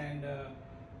Pradesh, and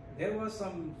there was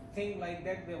something like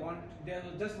that. They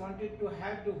just wanted to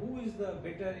have who is the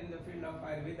better in the field of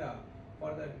Ayurveda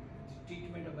for the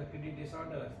treatment of the kidney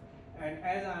disorders. And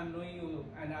as I am knowing you,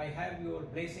 and I have your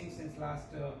blessings since last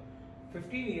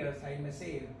 15 years, I may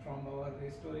say, from our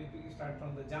story, we start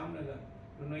from the Jamnagar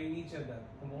to knowing each other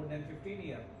for more than 15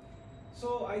 years.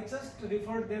 So I just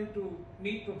referred them to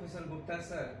meet Professor Gupta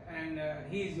sir, and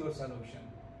he is your solution.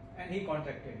 And he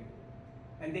contacted you,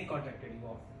 and they contacted you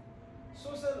all.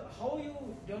 So sir, how you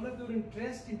develop your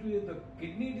interest into the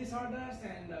kidney disorders,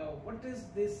 and what is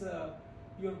this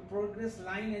your progress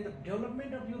line and the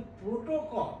development of your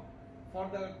protocol for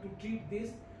to treat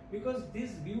this? Because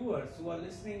these viewers who are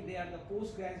listening, they are the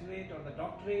postgraduate or the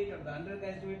doctorate or the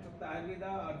undergraduate of the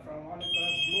Ayurveda or from all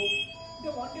across the globe. They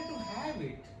wanted to have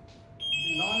it,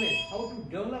 the knowledge, how to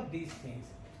develop these things.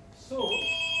 So,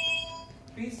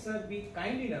 please sir, be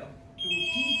kind enough to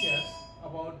teach us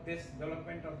about this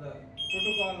development of the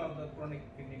protocol of the chronic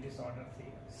kidney disorder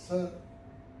here. Sir,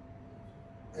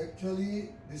 actually,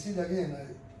 this is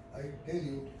again, I tell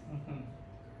you,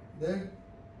 that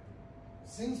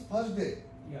since first day,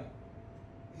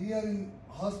 here in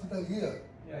hospital here,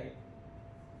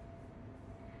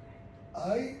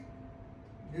 I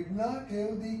did not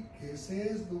have the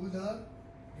cases those are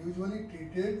usually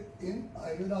treated in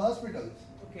Ayurveda hospitals.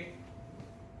 Okay.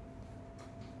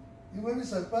 You may be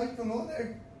surprised to know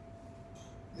that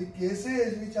the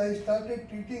cases which I started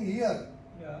treating here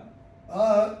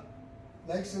are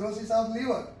like cirrhosis of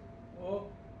liver,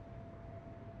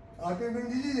 autoimmune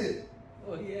diseases.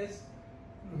 Oh yes.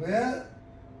 Where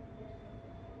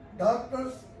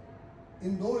doctors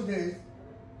in those days,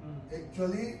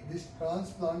 actually this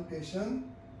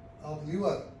transplantation of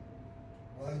liver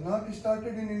was not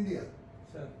started in India.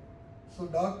 Sir. So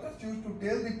doctors used to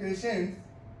tell the patients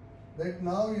that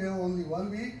now you have only 1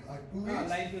 week or 2 weeks.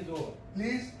 Life is over.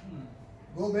 Please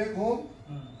go back home,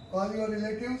 call your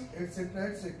relatives,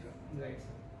 etc., etc. Right,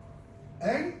 sir.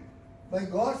 And by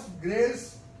God's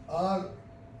grace or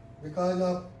because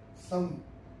of some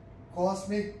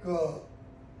cosmic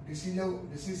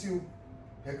decisive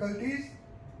faculties,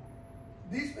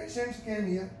 these patients came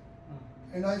here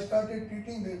and I started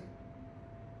treating them.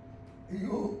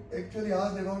 You actually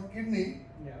asked about kidney,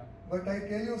 but I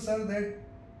tell you, sir, that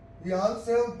we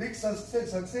also have big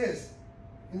success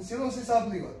in cirrhosis of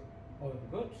liver. Oh,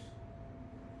 good.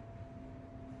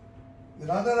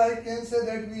 Rather, I can say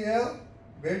that we have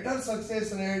better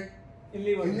success rate in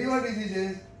liver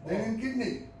diseases than in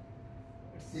kidney.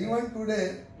 Even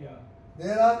today,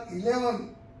 there are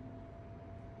 11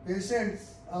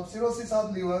 patients of cirrhosis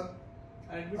of liver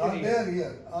are there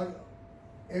here, are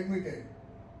admitted.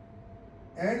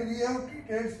 And we have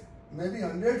treated maybe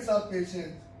hundreds of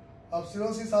patients of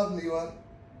cirrhosis of liver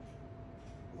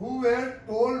who were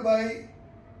told by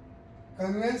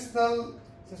conventional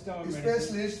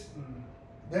specialists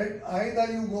that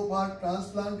either you go for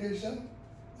transplantation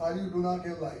or you do not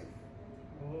have life.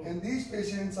 And these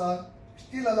patients are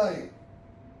still alive,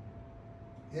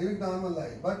 having normal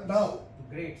life. But now,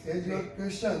 as your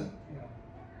question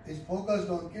is focused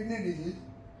on kidney disease,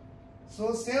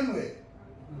 so same way,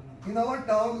 in our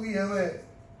town we have a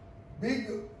big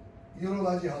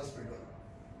urology hospital.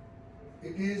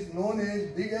 It is known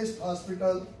as biggest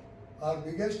hospital or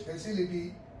biggest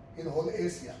facility in whole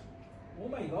Asia. Oh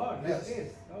my God, yes. Like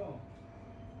this. Oh.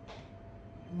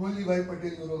 Mulli Bhai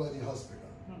Patel Urology Hospital.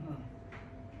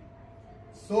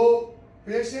 So,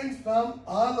 patients from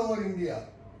all over India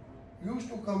used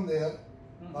to come there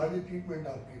for the treatment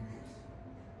of kidneys.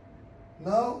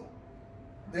 Now,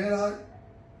 there are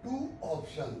 2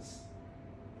 options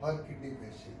for kidney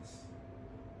patients.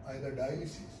 either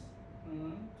dialysis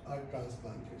Mm. or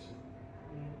transplantation.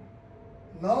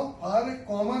 Mm. Now, for a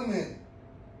common man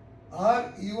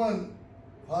or even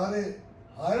for a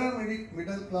higher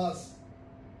middle class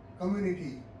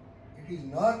community, it is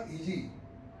not easy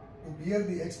to bear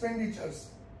the expenditures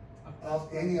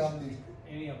of any of these two.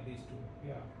 Any of these two,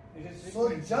 yeah. It is So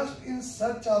treatment. just in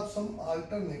search of some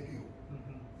alternative,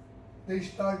 Mhm. they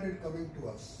started coming to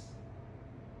us.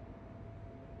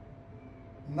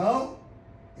 Now,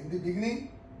 in the beginning,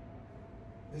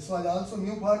 this was also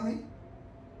new for me,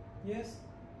 Yes.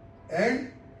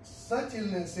 and such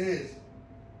illnesses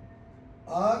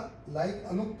are like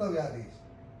anukta vyadis,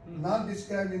 Mhm. not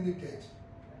described in the text.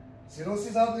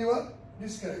 Cirrhosis of liver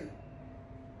described.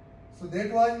 So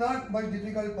that was not much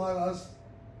difficult for us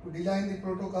to design the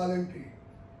protocol and treat.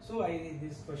 So I need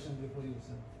this question before you,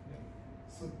 sir. Yeah.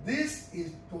 So this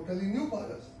is totally new for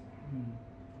us. Mm.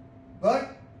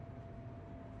 But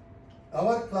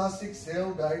our classics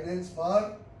have guidance for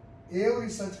every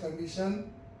such condition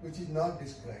which is not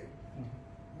described. Mhm.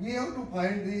 We have to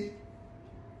find the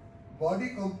body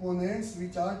components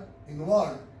which are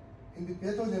involved in the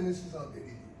pathogenesis of the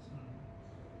disease.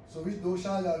 So which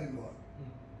doshas are involved,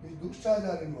 which dushas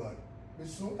are involved, which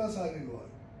srotas are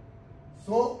involved.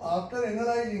 So after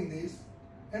analyzing this,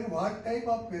 and what type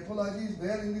of pathology is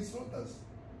there in the srotas,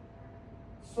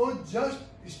 so just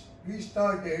we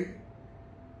started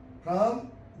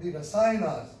from the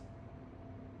rasayanas.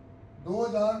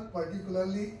 Those are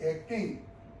particularly acting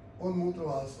on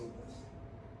Mutravas srotas.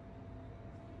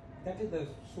 That is the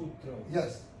sutra.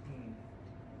 Yes. Mm.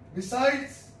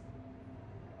 Besides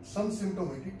some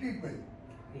symptomatic treatment.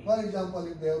 For example,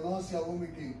 if they have nausea,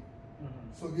 vomiting,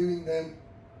 Mhm. so giving them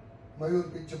Mayur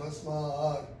Picha Bhasma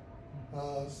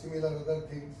or similar other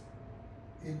things.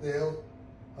 If they have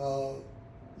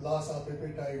loss of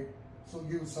appetite, so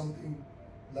give something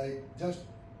like just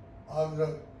Agra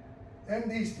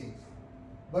and these things.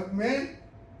 But main,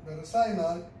 the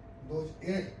rasayana, those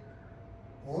act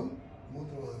on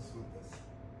Mutravas srotas.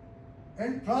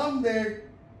 And from that,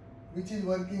 which is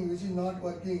working, which is not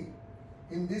working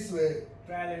in this way,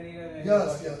 Trial and error. And Yes,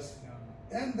 logic. yes.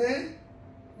 Yeah. and then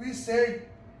we said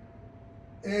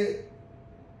a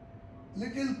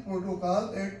little protocol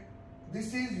that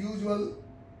this is usual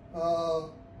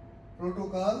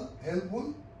protocol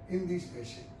helpful in these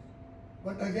patients.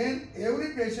 But again, every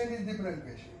patient is different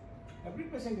patient. Every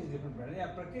patient is different, brother. Yeah,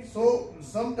 practice. So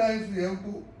sometimes we have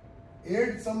to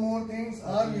add some more things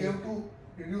or we have to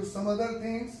reduce some other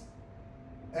things.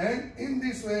 And in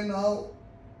this way now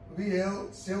we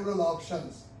have several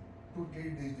options to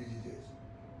treat these diseases.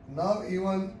 Now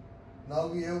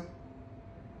we have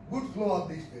good flow of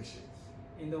these patients.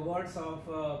 In the words of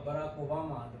Barack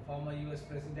Obama, the former US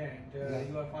president, Yeah.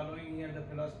 you are following here the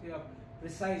philosophy of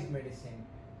precise medicine,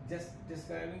 just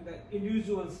describing the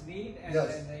individual's need and,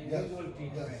 Yes, and the yes, individual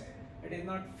treatment. yes. It is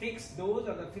not fixed dose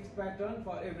or the fixed pattern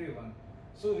for everyone.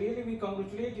 So really we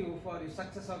congratulate you for the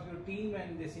success of your team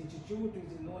and this institute which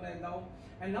is known as now.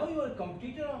 And now you are a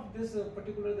competitor of this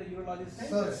particular the urologist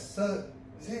center. Sir,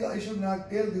 see, I should not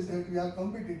tell this that we are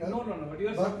competitors. No, but you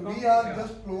are But some we are yeah.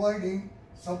 just providing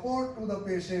support to the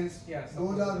patients. Yeah, Those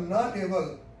support. are not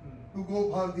able Hmm. to go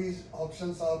for these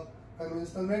options of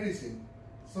conventional medicine.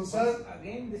 So, sir, Once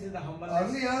again, this is the humble.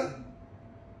 earlier,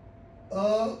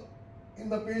 in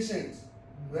the patients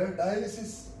where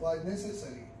dialysis was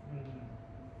necessary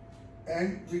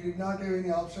and we did not have any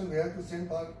option, we had to send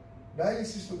for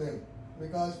dialysis to them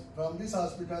because from this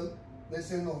hospital they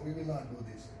say no, we will not do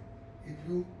this. If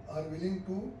you are willing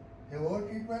to have our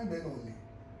treatment, then only.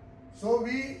 So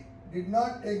we did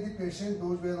not take the patient,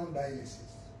 those were on dialysis.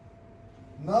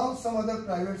 Now some other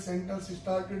private centers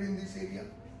started in this area.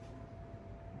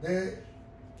 They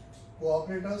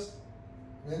cooperate us.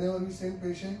 Whenever we send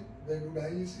patient, they do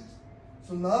dialysis.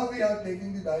 So now we are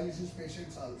taking the dialysis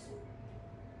patients also.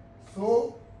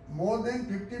 So more than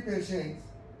 50 patients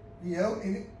we have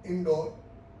in indoor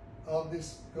of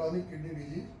this chronic kidney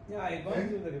disease. Yeah, I gone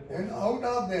through the report. And out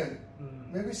of them,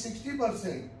 maybe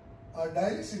 60% are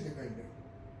dialysis dependent.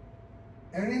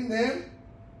 And in them,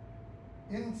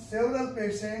 in several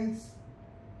patients,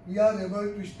 we are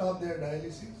able to stop their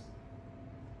dialysis.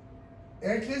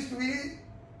 At least we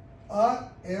are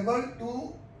able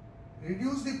to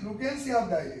reduce the frequency of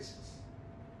dialysis.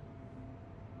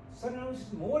 So now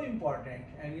it's more important,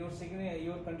 and your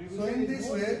contribution So in is this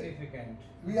more way, significant.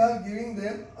 We are giving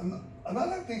them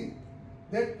another thing,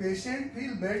 that patient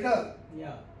feel better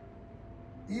Yeah.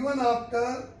 even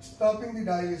after stopping the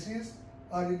dialysis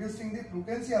or reducing the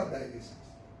frequency of dialysis.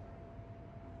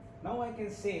 Now I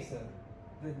can say, sir,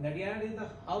 that Nadiad is the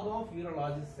hub of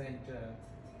urology center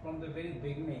from the very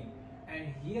beginning,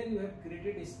 and here you have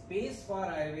created a space for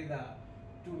Ayurveda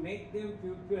to make them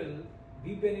people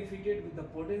be benefited with the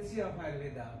potency of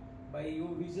Ayurveda by your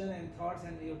vision and thoughts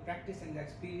and your practice and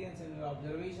experience and your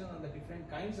observation on the different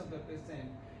kinds of the patient,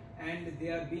 and they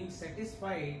are being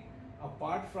satisfied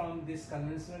apart from this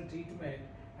conventional treatment,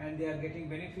 and they are getting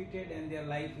benefited and their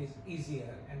life is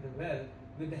easier and well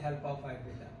with the help of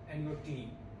Ayurveda and your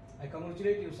team. I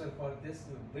congratulate you, sir, for this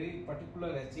very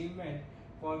particular achievement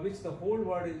for which the whole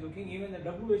world is looking. Even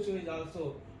the WHO is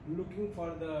also looking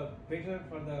for the better,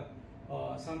 for the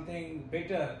something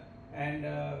better, and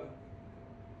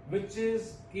which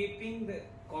is keeping the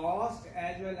cost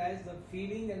as well as the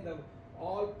feeling and the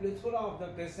all plethora of the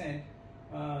patient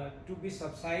to be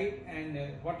subside, and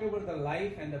whatever the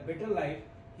life and the better life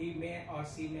he may or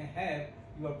she may have,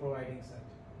 you are providing, sir.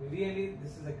 Really,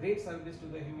 this is a great service to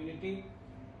the humanity.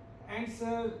 And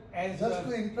sir, as just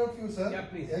to interrupt you, sir. Yeah,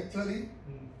 please. Actually,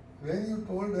 when you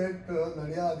told that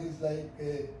Naryad is like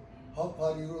a hub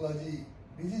for urology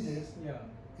diseases, yeah,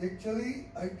 actually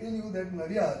I tell you that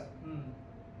Naryad,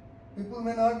 people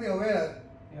may not be aware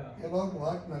about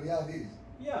what Naryad is.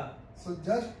 Yeah. So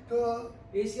just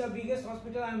Asia biggest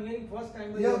hospital, I am hearing first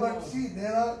time. Yeah, but see,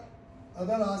 there are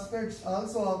other aspects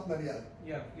also of Naryad.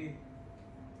 Yeah, please.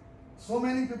 So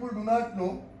many people do not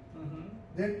know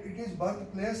that it is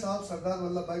birthplace of Sardar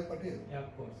Vallabhbhai Patel. Yeah,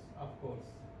 of course, of course.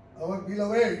 Our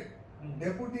beloved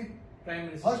deputy, Prime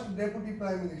Minister. first deputy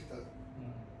prime minister.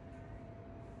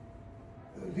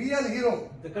 Real hero.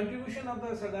 The contribution of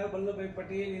the Sardar Vallabhbhai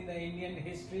Patel in the Indian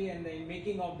history and the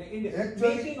making of the India.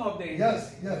 Actually, making of the India.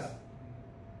 Yes, yes. Yeah.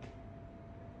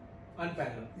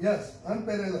 Unparalleled. Yes,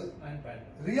 unparalleled. Unparalleled.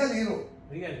 Real hero.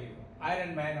 Real hero.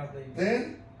 Iron Man of the India.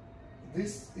 Then,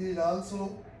 this is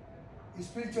also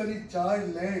spiritually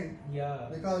charged land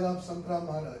because of Santra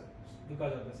Maharaj.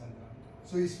 Because of the Santra.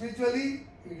 So, spiritually,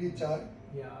 it is charged.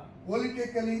 Yeah.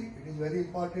 Politically, it is very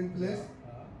important place.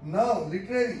 Yeah. Now,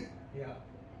 literary. Yeah.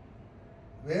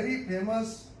 Very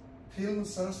famous film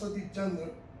Saraswati Chandra,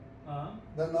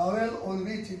 the novel on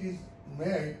which it is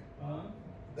made,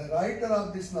 the writer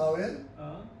of this novel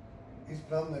is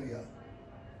from Naryad.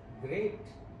 Great.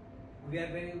 We are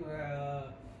very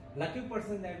lucky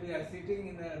person that we are sitting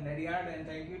in the Naryad, and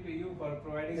thank you to you for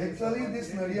providing. Actually,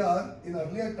 this Naryad in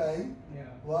earlier time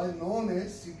was known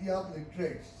as City of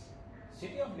Literates.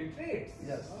 City of Literates?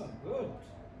 Yes. Oh, good.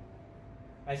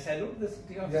 I salute the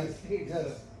City of Yes. Literates.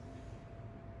 Yes.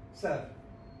 Sir,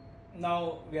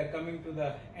 now we are coming to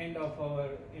the end of our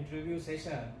interview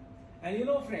session. And you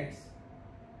know, friends,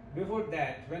 before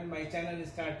that, when my channel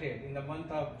started in the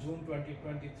month of June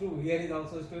 2022, here is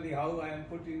also a story how I am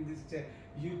put in this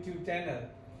YouTube channel.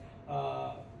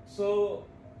 So,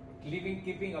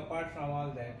 keeping apart from all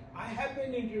that, I have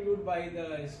been interviewed by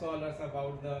the scholars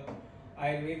about the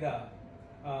Ayurveda.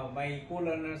 My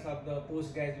co-learners of the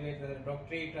postgraduate, the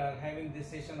doctorate are having this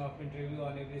session of interview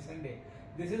on every Sunday.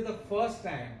 This is the first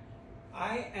time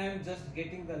I am just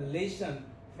getting the lesson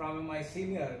from my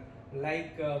senior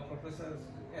like Professor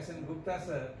S N Gupta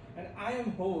sir, and I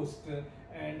am host,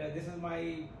 and this is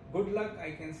my good luck,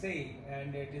 I can say,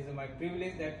 and it is my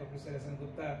privilege that Professor S N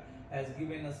Gupta has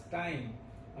given us time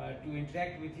to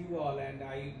interact with you all, and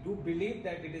I do believe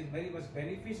that it is very much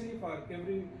beneficial for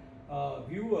every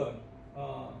viewer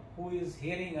who is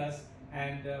hearing us,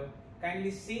 and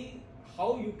kindly see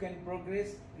how you can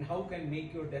progress and how can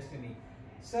make your destiny.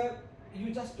 Sir,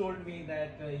 you just told me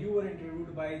that you were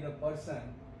interviewed by the person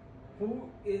who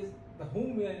is the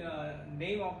whom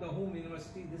name of the whom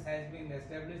university this has been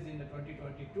established in the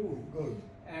 2022. Good.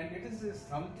 And it is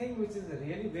something which is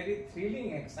really very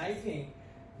thrilling, exciting,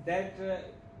 that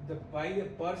by a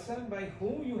person by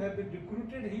whom you have been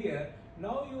recruited here,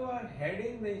 now you are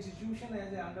heading the institution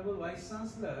as a Honorable Vice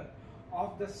Chancellor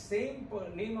of the same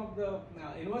name of the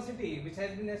university which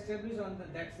has been established on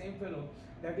that same fellow,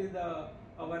 that is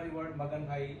our revered Magan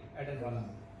Bhai Adanwala.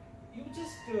 You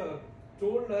just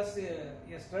told us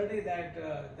yesterday that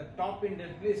the top in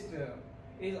that list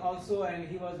is also, and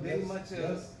he was very much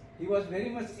he was very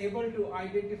much able to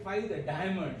identify the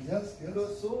diamonds. Yes,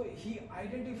 yes. So he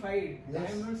identified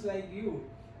diamonds like you,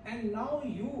 and now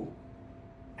you,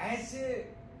 as a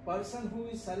person who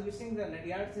is servicing the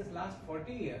Naryad since last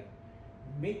 40 years,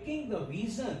 making the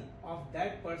vision of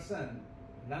that person,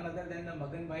 none other than the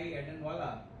Magan Bhai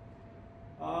Adanwala,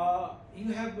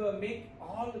 you have made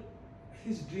all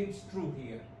his dreams true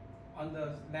here on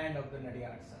the land of the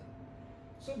Naryad, sir.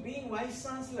 So being Vice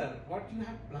Chancellor, what you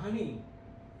have planning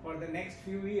for the next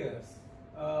few years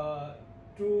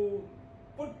to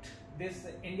put this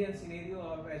Indian scenario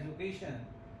of education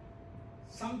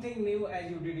something new as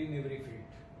you did in every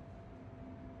field?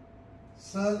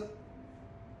 Sir,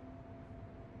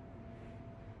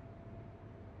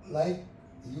 like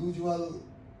usual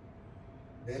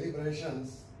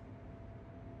deliberations,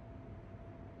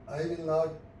 I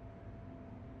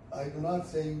do not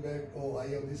say you that, oh, I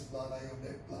have this plan, I have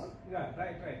that plan. Yeah,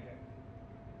 right.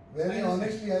 Very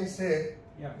honestly, I say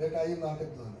Yeah. that I am not a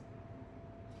planner.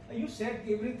 You said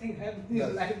everything happened in your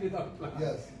Yes. life without plan.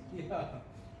 Yes. Yeah.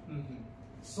 Mm-hmm.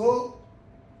 So,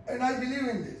 and I believe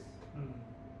in this.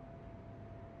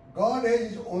 God has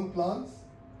His own plans,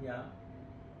 Yeah.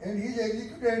 and He's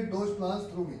executed those plans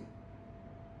through me.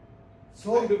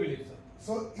 I do believe so.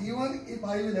 So even if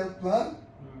I will have plan,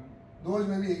 those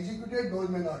may be executed, those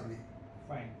may not be.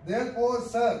 Fine. Therefore,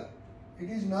 sir, it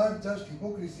is not just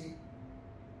hypocrisy.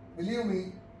 Believe me,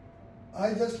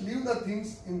 I just leave the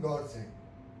things in God's hand.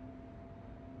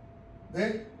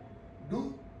 Then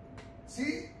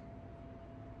see,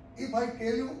 if I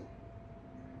tell you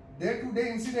day-to-day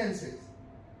incidences,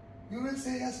 you will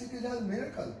say, yes, it is a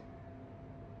miracle.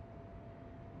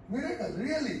 Miracle,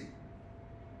 really.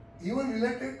 Even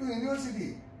related to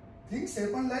university, things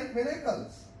happen like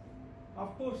miracles.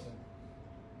 Of course, sir.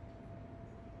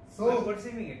 So, I'm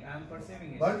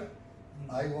perceiving it. but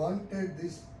I wanted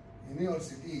this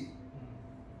university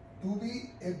to be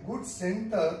a good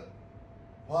center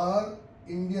for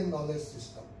Indian knowledge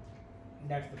system.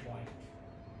 That's the point.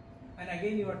 And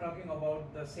again, you are talking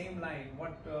about the same line,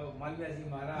 what Malviyaji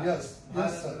Maharaj. Yes,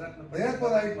 sir. Ratna Pandit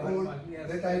Therefore, I told Malviya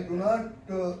that I do not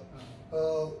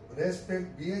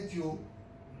respect BHU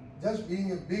just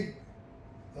being a big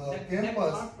that campus,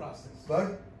 thought process.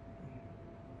 but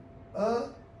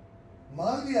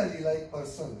Malviyaji like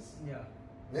persons. Yeah.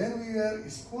 When we were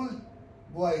school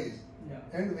boys, Yeah.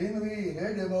 and when we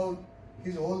read about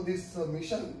his whole this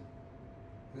mission,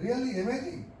 really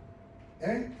amazing.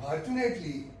 And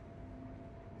fortunately,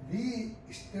 we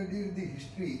studied the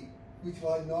history which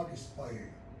was not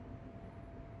spoiled.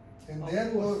 And Of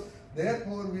therefore,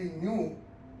 course. we knew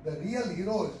the real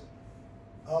heroes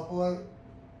of our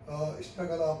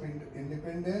struggle of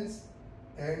independence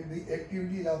and the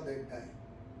activities of that time.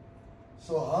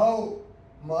 So how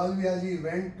Malviyaji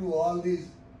went to all these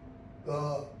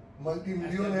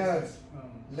multi-millionaires,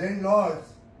 landlords,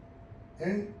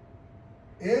 and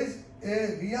as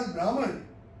a real Brahman,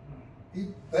 he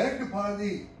begged for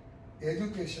the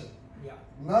education, Yeah.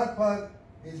 not for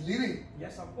his living.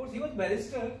 Yes, of course. He was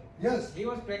barrister. Yes, He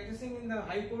was practicing in the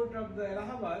High Court of the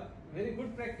Allahabad. Very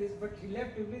good practice, but he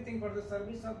left everything for the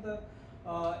service of the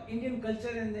Indian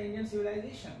culture and the Indian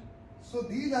civilization. so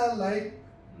these are like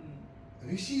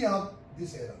rishi of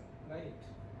this era. Right.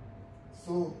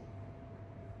 So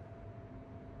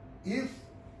if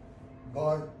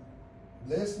God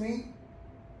bless me,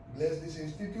 bless this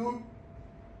institute,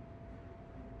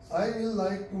 I will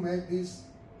like to make this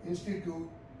institute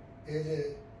as a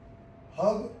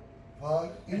hub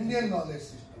for Indian knowledge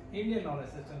system. Indian knowledge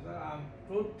system, sir. I'm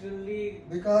totally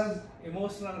Because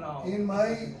emotional now. in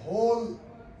my whole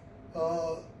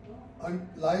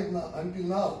life until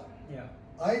now, Yeah.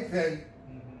 I felt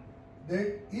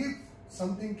that if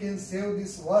something can save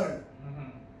this world,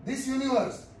 this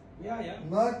universe, Yeah.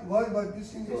 not world but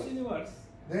this This universe, universe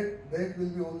that will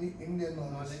be only Indian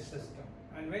knowledge knowledge system. system.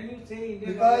 And when you say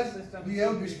Indian knowledge Because system, we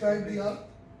have destroyed the earth,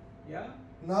 Yeah.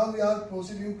 now we are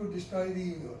proceeding to destroy the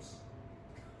universe.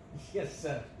 Yes,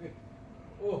 sir.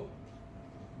 Oh,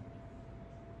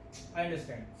 I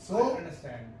understand. So- I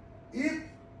understand. If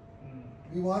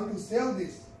we want to save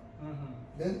this, Mm-hmm.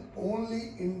 then only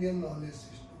Indian knowledge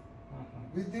system.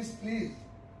 With this, please,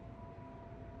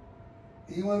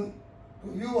 even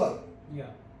to viewer, Yeah.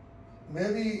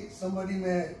 maybe somebody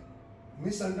may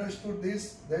misunderstood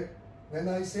this, that when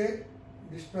I say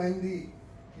destroying the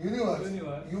universe,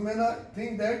 Universe. you may not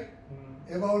think that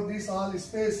about this all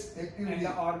space And activity.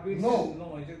 the orbit. No,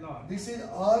 No, it is not. this is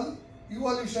all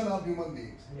evolution of human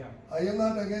beings. Yeah. I am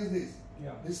not against this.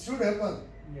 Yeah. This should happen.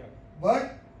 Yeah.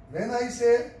 But when I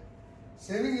say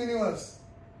saving universe,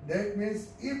 that means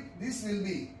if this will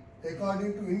be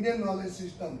according to Indian knowledge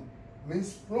system,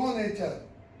 means pro nature,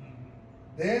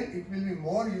 then it will be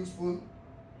more useful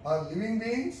for living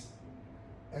beings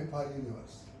and for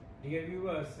universe. Dear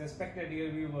viewers, respected dear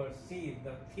viewers, see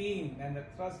the theme and the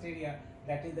thrust area,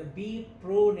 that is the be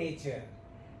pro nature.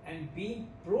 And being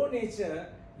pro nature,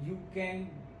 you can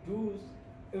do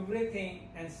everything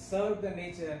and serve the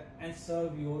nature and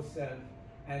serve yourself.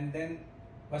 And then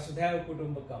Vasudhaiva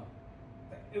Kutumbakam.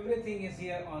 Everything is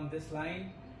here on this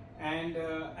line. And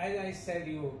as I said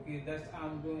that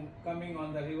I'm coming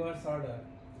on the reverse order.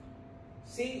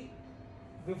 See,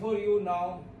 before you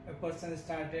now, a person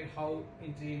started how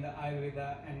entry in the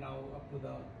Ayurveda and now up to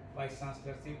the Vice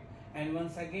Chancellorship. And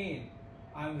once again,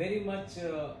 I'm very much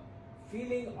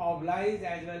feeling obliged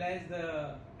as well as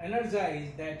the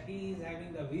energized that he is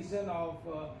having the vision of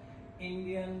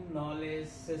Indian knowledge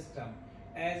system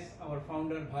as our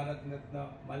founder Bharat Ratna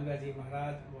Malviyaji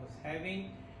Maharaj was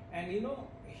having. And you know,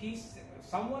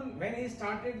 someone when he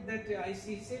started that,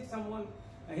 he said someone,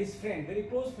 his friend, very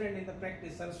close friend in the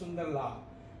practice, Sir Sundar Lal,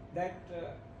 that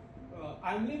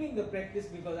I am leaving the practice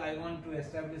because I want to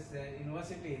establish a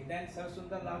university. Then Sir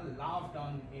Sundar Lal laughed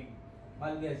on him,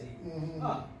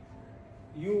 Malviyaji.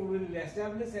 You will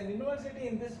establish an university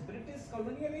in this British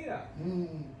colonial era.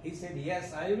 He said,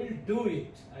 yes, I will do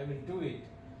it. I will do it.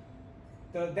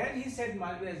 So then he said,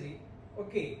 Malviyaji,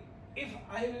 okay, if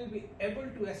I will be able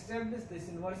to establish this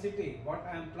university, what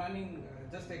I am planning,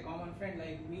 just a common friend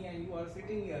like me and you are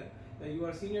sitting here, you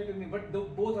are senior to me, but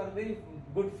both are very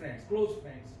good friends, close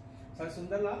friends, Sir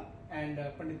Sundar Lal and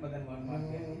Pandit Madan Mohan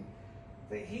Malviyaji.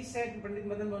 So he said, Pandit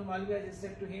Madan Mohan Malviyaji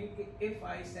said to him, if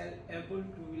I shall able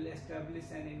to establish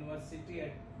an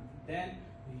university, then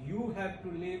you have to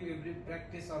leave every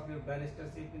practice of your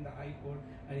barristership in the High Court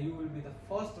and you will be the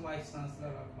first Vice Chancellor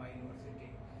of my university.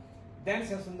 Then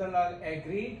Sir Sundar Lal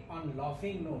agreed on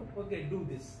laughing note, okay, do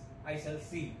this, I shall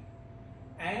see.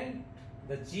 And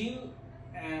the zeal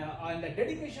and the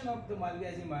dedication of the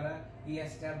Malviyaji Maharaj, he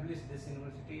established this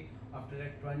university after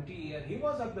that 20 years. He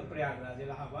was of the Prayagraj,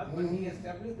 Allahabad, but he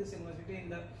established this university in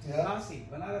the Kasi,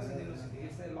 Banaras University.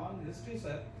 It's a long history,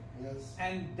 sir. Yes.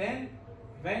 And then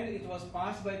when it was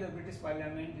passed by the British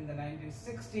Parliament in the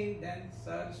 1916, then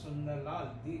Sir Sundar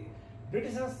Lal, the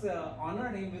Britishers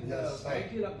honored him with the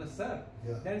title of the Sir.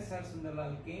 Then Sir Sundar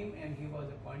Lal came and he was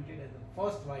appointed as the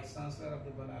first Vice Chancellor of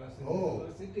the Banaras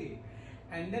University.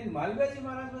 And then Malviyaji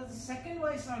Maharaj was the second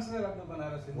Vice Chancellor of the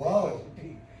Banaras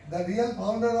University. The real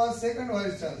founder was second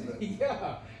Vice Chancellor.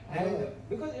 Yeah, and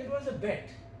because it was a bet.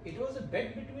 It was a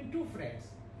bet between two friends.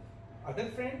 Other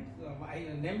friend,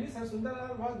 namely Sir Sundar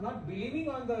Lal, was not believing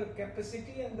on the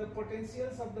capacity and the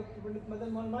potentials of the Pandit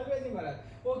Madan Mohan Malviyaji Maharaj.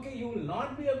 Okay, you will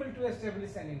not be able to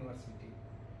establish an university.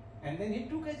 And then he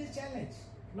took as a challenge.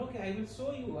 Okay, I will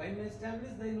show you, I will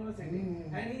establish the university.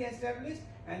 And he established,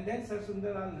 and then Sir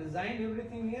Sundar Lal resigned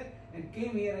everything here and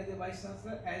came here as a Vice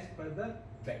Chancellor as per the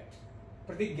bet.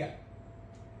 Pratigya.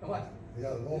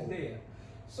 There.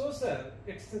 So sir,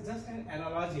 it's just an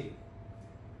analogy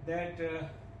that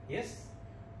yes,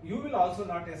 you will also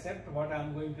not accept what I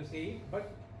am going to say,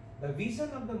 but the vision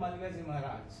of the Malviyaji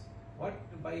Maharaj,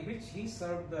 by which he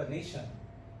served the nation,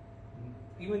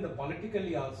 even the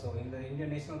politically also, in the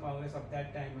Indian National Congress of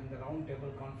that time and the round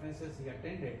table conferences he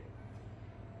attended,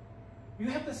 you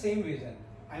have the same vision.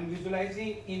 I am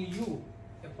visualizing in you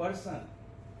a person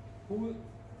who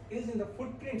is in the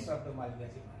footprints of the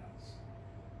Malviyaji Maharaj.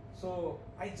 So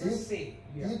I just say,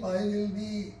 if I will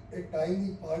be a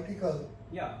tiny particle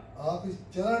of his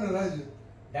Charan Raj,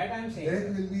 that I am saying,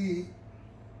 that will be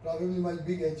probably my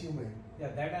big achievement. Yeah,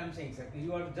 that I am saying, sir.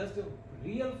 You are just a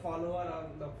real follower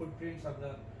of the footprints of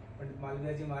the Pandit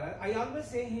Malviyaji Maharaj. I always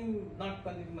say him not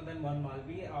Pandit Madan Mohan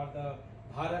Malvi or the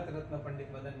Bharat Ratna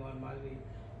Pandit Madan Mohan Malvi.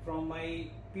 From my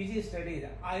PG studies,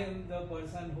 I am the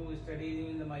person who studied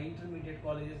in my intermediate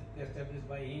colleges established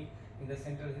by him in the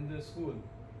Central Hindu School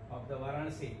of the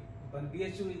Varanasi. But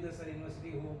BHU is the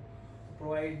university who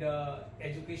provide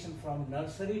education from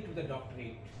nursery to the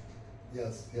doctorate.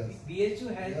 Yes.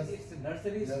 BHU has its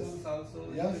nursery schools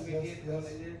also, intermediate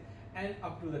colleges, and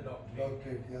up to the doctorate.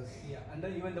 Doctorate, yes. Yeah, and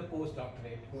then even the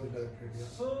postdoctorate. Postdoctorate, yes.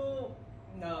 So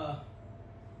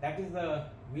that is the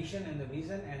mission and the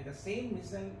vision, and the same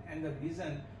mission and the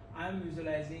vision I am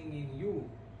visualizing in you,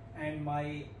 and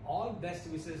my all best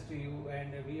wishes to you,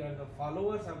 and we are the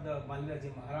followers of the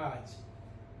Malviyaji Maharaj.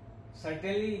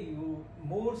 Certainly you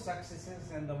more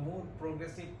successes and the more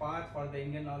progressive path for the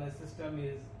Indian knowledge system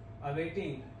is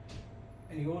awaiting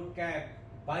in your cap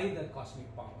by the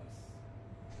cosmic powers,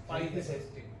 by the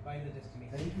destiny.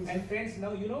 Thank you, and friends,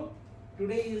 now you know,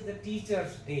 today is the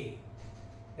Teachers' Day.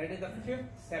 That is the 5th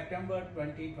September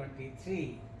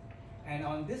 2023, and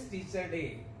on this Teacher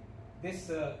Day, this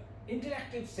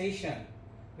interactive session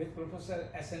with Professor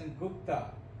S N Gupta,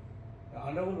 the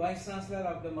Honorable Vice Chancellor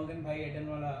of the Magan Bhai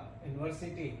Adanwala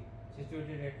University,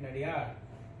 situated at Nadiyar,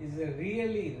 is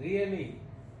really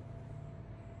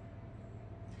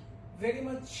very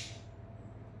much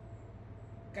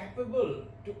capable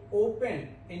to open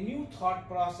a new thought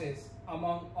process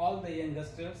among all the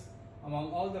youngsters,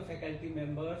 among all the faculty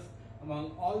members,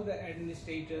 among all the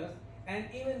administrators, and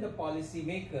even the policy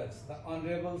makers, the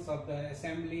honorables of the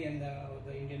Assembly and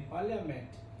the Indian Parliament.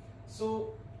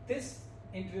 So this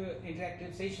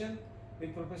interactive session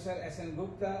with Professor S N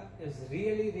Gupta is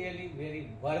really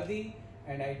very worthy,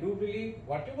 and I do believe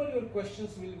whatever your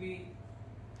questions will be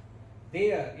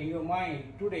there in your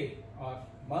mind today or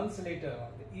months later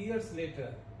or years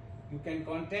later, you can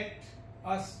contact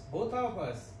us, both of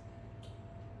us.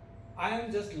 I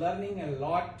am just learning a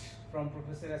lot from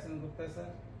Professor S N Gupta sir.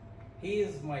 He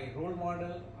is my role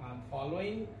model. I am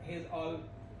following his all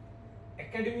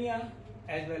academia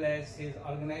as well as his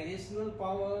organizational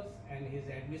powers and his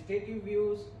administrative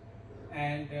views,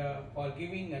 and for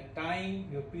giving a time,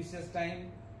 your precious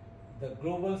time, the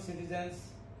global citizens.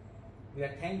 We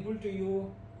are thankful to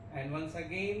you, and once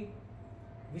again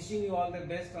wishing you all the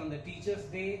best on the Teachers'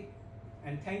 Day,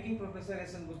 and thanking Professor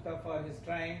S N Gupta for his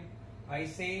time. I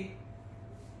say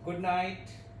good night,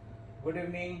 good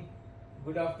evening,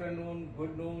 good afternoon,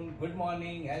 good noon, good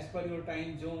morning as per your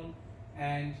time zone,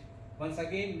 and once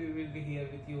again we will be here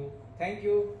with you. Thank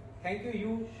you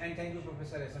you, and thank you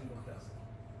Professor S N Gupta.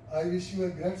 I wish you a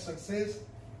great success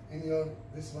in your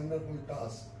this wonderful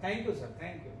task. Thank you sir,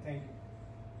 thank you.